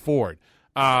going forward.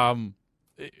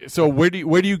 So where do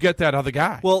you get that other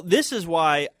guy? Well, this is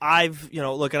why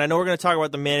look, and I know we're going to talk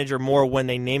about the manager more when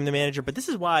they name the manager, but this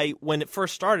is why when it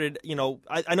first started,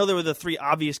 I know there were the three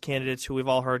obvious candidates who we've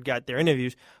all heard got their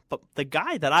interviews, but the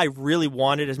guy that I really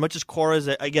wanted, as much as Cora's,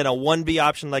 again, a 1B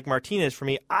option like Martinez for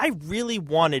me, I really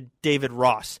wanted David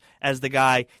Ross as the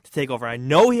guy to take over. I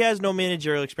know he has no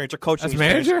managerial experience or coaching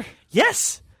experience. As manager?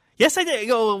 Yes. Yes, I did.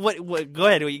 What? Go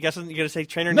ahead. You guess you're going to say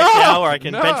trainer Nick now, or I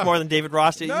can bench more than David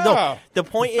Ross? No. The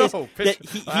point is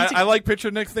that I like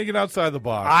pitcher Nick thinking outside the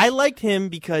box. I liked him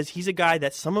because he's a guy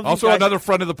that some of also these guys, another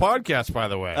friend of the podcast, by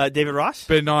the way. David Ross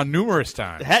been on numerous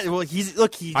times.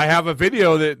 I have a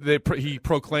video that he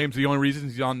proclaims the only reason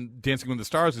he's on Dancing with the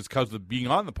Stars is because of being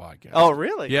on the podcast. Oh,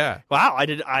 really? Yeah. Wow.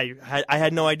 I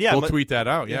had no idea. We'll tweet that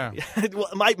out. Yeah. Well,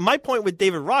 my point with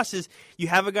David Ross is you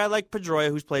have a guy like Pedroia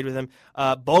who's played with him.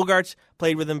 Bogarts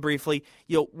played with him briefly.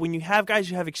 When you have guys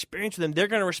who have experience with him, they're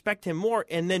going to respect him more,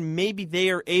 and then maybe they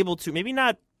are able to, maybe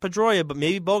not Pedroia, but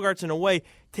maybe Bogarts in a way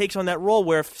takes on that role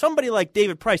where if somebody like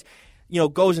David Price,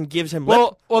 goes and gives him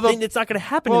then it's not going to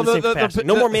happen in the same fashion.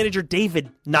 No more manager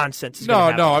David nonsense. No.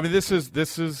 I mean, this is.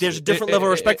 There's a different level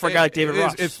of respect for a guy like David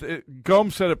Ross.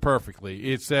 Gomes said it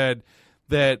perfectly. It said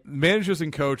that managers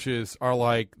and coaches are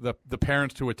like the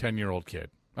parents to a 10-year-old kid.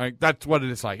 Like, that's what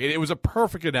it is like. It was a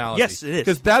perfect analogy. Yes, it is.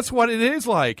 Because that's what it is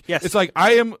like. Yes. It's like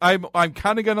I'm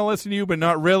kind of going to listen to you, but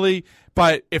not really.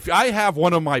 But if I have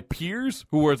one of my peers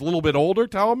who is a little bit older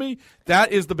telling me,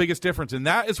 that is the biggest difference. And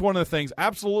that is one of the things,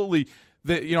 absolutely,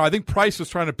 that I think Price was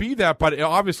trying to be that, but it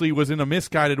obviously was in a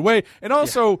misguided way. And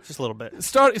also, just a little bit.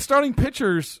 Starting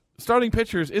pitchers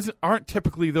aren't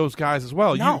typically those guys as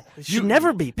well. No, it should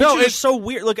never be. Pitchers are so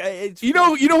weird. Look, you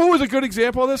know who was a good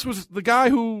example of this was the guy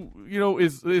who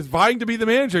is vying to be the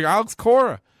manager, Alex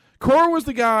Cora. Cora was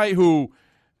the guy who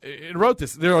wrote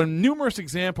this. There are numerous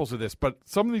examples of this, but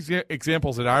some of these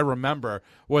examples that I remember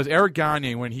was Eric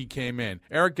Gagne when he came in.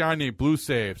 Eric Gagne blew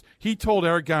saves. He told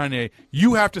Eric Gagne,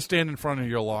 "You have to stand in front of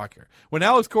your locker." When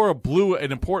Alex Cora blew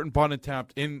an important bunt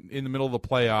attempt in the middle of the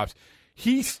playoffs,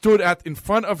 he stood in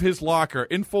front of his locker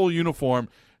in full uniform,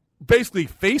 basically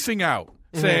facing out,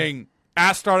 saying,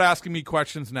 start asking me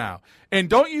questions now. And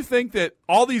don't you think that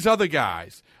all these other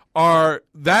guys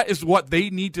that is what they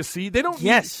need to see? They don't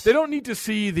need to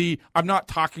see I'm not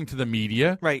talking to the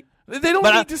media. Right. They don't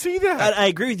need to see that. I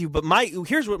agree with you, but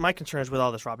here's what my concern is with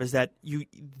all this, Rob, is that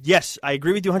yes, I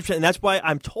agree with you 100%, and that's why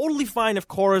I'm totally fine if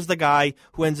Cora's the guy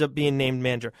who ends up being named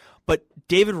manager. But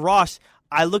David Ross,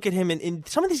 I look at him, and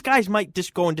some of these guys might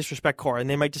just go and disrespect Cora, and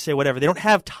they might just say whatever. They don't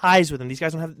have ties with him. These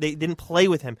guys they didn't play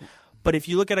with him. But if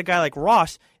you look at a guy like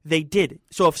Ross, they did.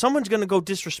 So if someone's going to go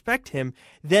disrespect him,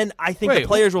 then I think the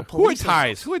players will police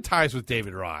him. Who had ties with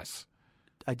David Ross?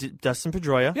 Dustin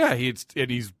Pedroia. Yeah, he's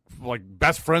like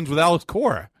best friends with Alex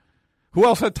Cora. Who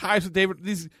else had ties with David?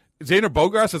 Xander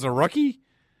Bogaerts as a rookie?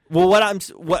 Well,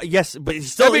 yes, but he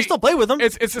still played with him. He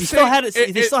still had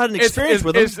an experience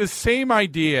with him. It's the same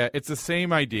idea. It's the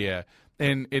same idea,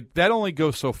 and that only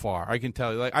goes so far. I can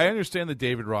tell you. Like, I understand the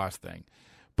David Ross thing,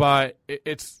 but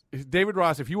it's David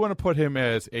Ross. If you want to put him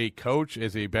as a coach,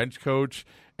 as a bench coach,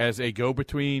 as a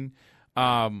go-between,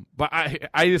 but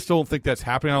I just don't think that's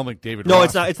happening. I don't think David. No, Ross,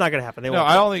 it's not. It's not going to happen.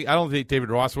 I don't think David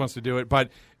Ross wants to do it.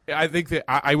 But I think that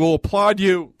I will applaud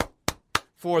you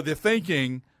for the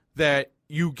thinking that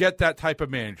you get that type of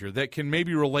manager that can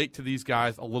maybe relate to these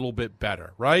guys a little bit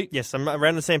better, right? Yes, I'm right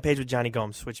on the same page with Johnny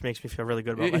Gomes, which makes me feel really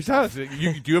good about myself. It does.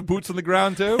 Do you have boots on the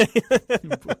ground, too?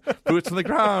 Boots on the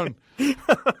ground.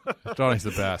 Johnny's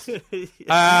the best.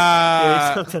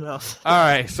 Something else. All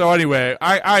right. So anyway,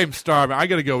 I'm starving. I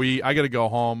got to go eat. I got to go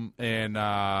home. And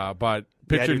but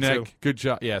picture Nick, too. Good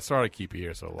job. Yeah, sorry to keep you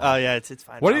here so long. Oh, yeah, it's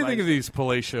fine. What do you think of these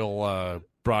palatial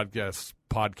broadcast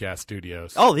podcast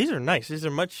studios? Oh, these are nice. These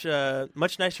are much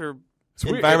nicer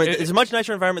weird. environment. It's a much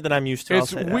nicer environment than I'm used to.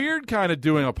 It's weird kind of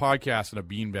doing a podcast in a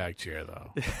beanbag chair,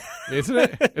 though. Isn't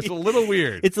it? It's a little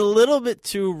weird. It's a little bit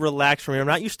too relaxed for me. I'm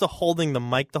not used to holding the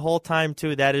mic the whole time,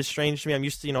 too. That is strange to me. I'm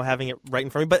used to, having it right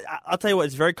in front of me. But I'll tell you what,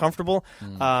 it's very comfortable.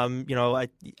 I'm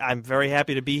very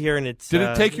happy to be here. And it's Did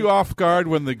it take you off guard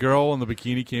when the girl in the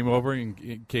bikini came over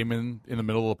and came in the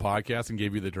middle of the podcast and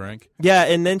gave you the drink? Yeah,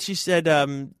 and then she said,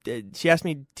 she asked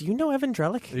me, do you know Evan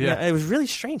Drellick? Yeah. It was really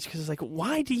strange because it's like,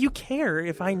 why do you care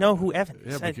if I know who Evan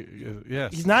is?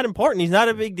 Yes. He's not important. He's not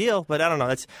a big deal. But I don't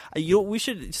know. We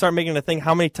should start making a thing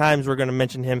how many times we're going to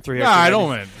mention him through here. No, I don't,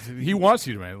 man. He wants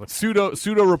you to, man. Like,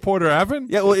 pseudo reporter Evan?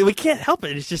 Yeah, well, we can't help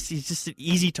it. He's just an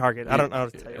easy target. I don't know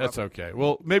what to tell you. That's okay.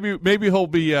 Well, maybe he'll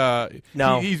be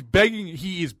no. He's begging.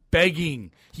 He is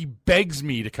begging. He begs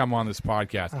me to come on this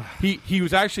podcast. he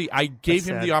was actually, I gave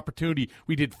him the opportunity.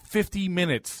 We did 50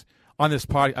 minutes on this a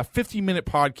 50-minute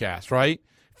podcast, right?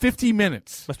 50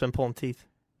 minutes. Must have been pulling teeth.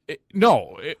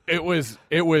 It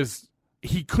was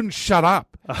he couldn't shut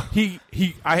up. He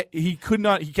could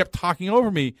not. He kept talking over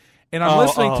me, and I'm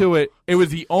listening to it. It was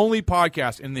the only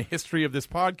podcast in the history of this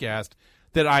podcast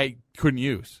that I couldn't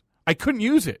use. I couldn't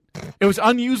use it. It was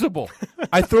unusable.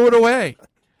 I threw it away.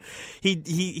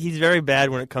 He's very bad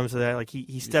when it comes to that. Like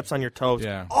he steps on your toes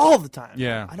Yeah. all the time.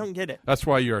 Yeah, I don't get it. That's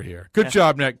why you're here. Good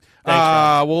job, Nick.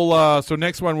 Thanks, so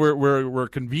next one we're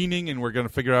convening and we're going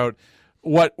to figure out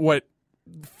what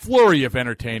flurry of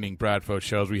entertaining Bradford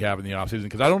shows we have in the offseason,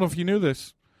 because I don't know if you knew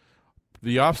this.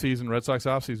 The offseason, Red Sox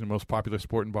offseason, most popular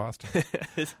sport in Boston.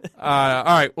 All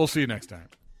right, we'll see you next time.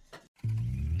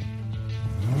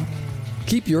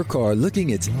 Keep your car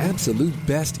looking its absolute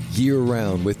best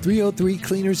year-round with 303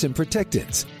 cleaners and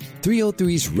protectants.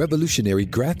 303's revolutionary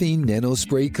graphene nano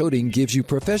spray coating gives you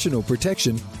professional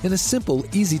protection in a simple,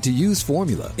 easy-to-use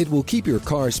formula. It will keep your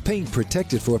car's paint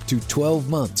protected for up to 12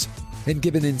 months and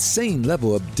give an insane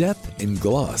level of depth and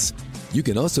gloss. You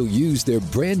can also use their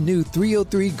brand new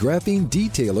 303 graphene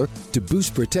detailer to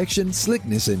boost protection,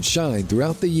 slickness, and shine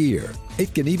throughout the year.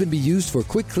 It can even be used for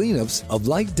quick cleanups of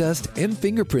light dust and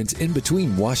fingerprints in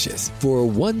between washes. For a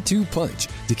 1-2 punch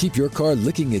to keep your car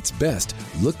looking its best,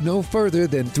 look no further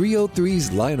than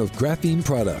 303's line of graphene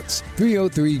products.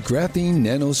 303 graphene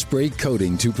nano spray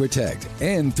coating to protect,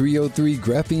 and 303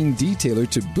 graphene detailer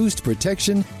to boost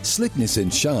protection, slickness,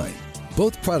 and shine.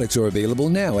 Both products are available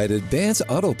now at Advance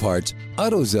Auto Parts,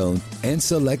 AutoZone, and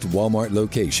select Walmart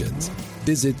locations.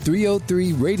 Visit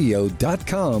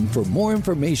 303radio.com for more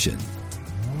information.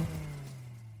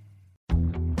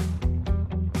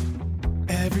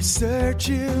 Every search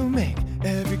you make,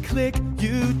 every click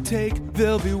you take,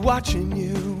 they'll be watching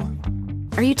you.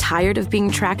 Are you tired of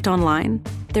being tracked online?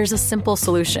 There's a simple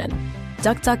solution.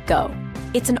 DuckDuckGo.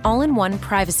 It's an all-in-one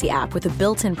privacy app with a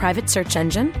built-in private search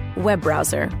engine, web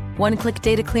browser, one-click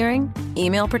data clearing,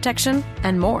 email protection,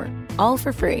 and more, all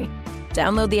for free.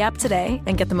 Download the app today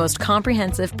and get the most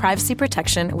comprehensive privacy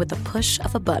protection with the push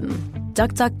of a button.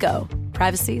 DuckDuckGo.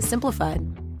 Privacy simplified.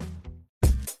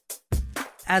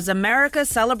 As America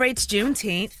celebrates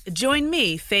Juneteenth, join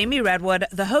me, Famie Redwood,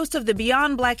 the host of the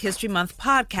Beyond Black History Month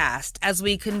podcast, as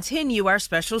we continue our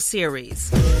special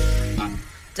series.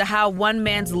 To how one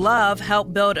man's love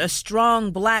helped build a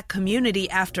strong Black community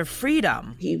after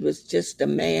freedom. He was just a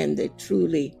man that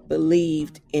truly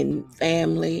believed in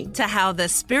family. To how the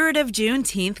spirit of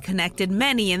Juneteenth connected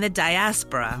many in the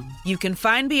diaspora. You can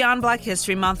find Beyond Black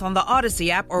History Month on the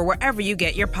Odyssey app or wherever you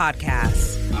get your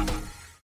podcasts.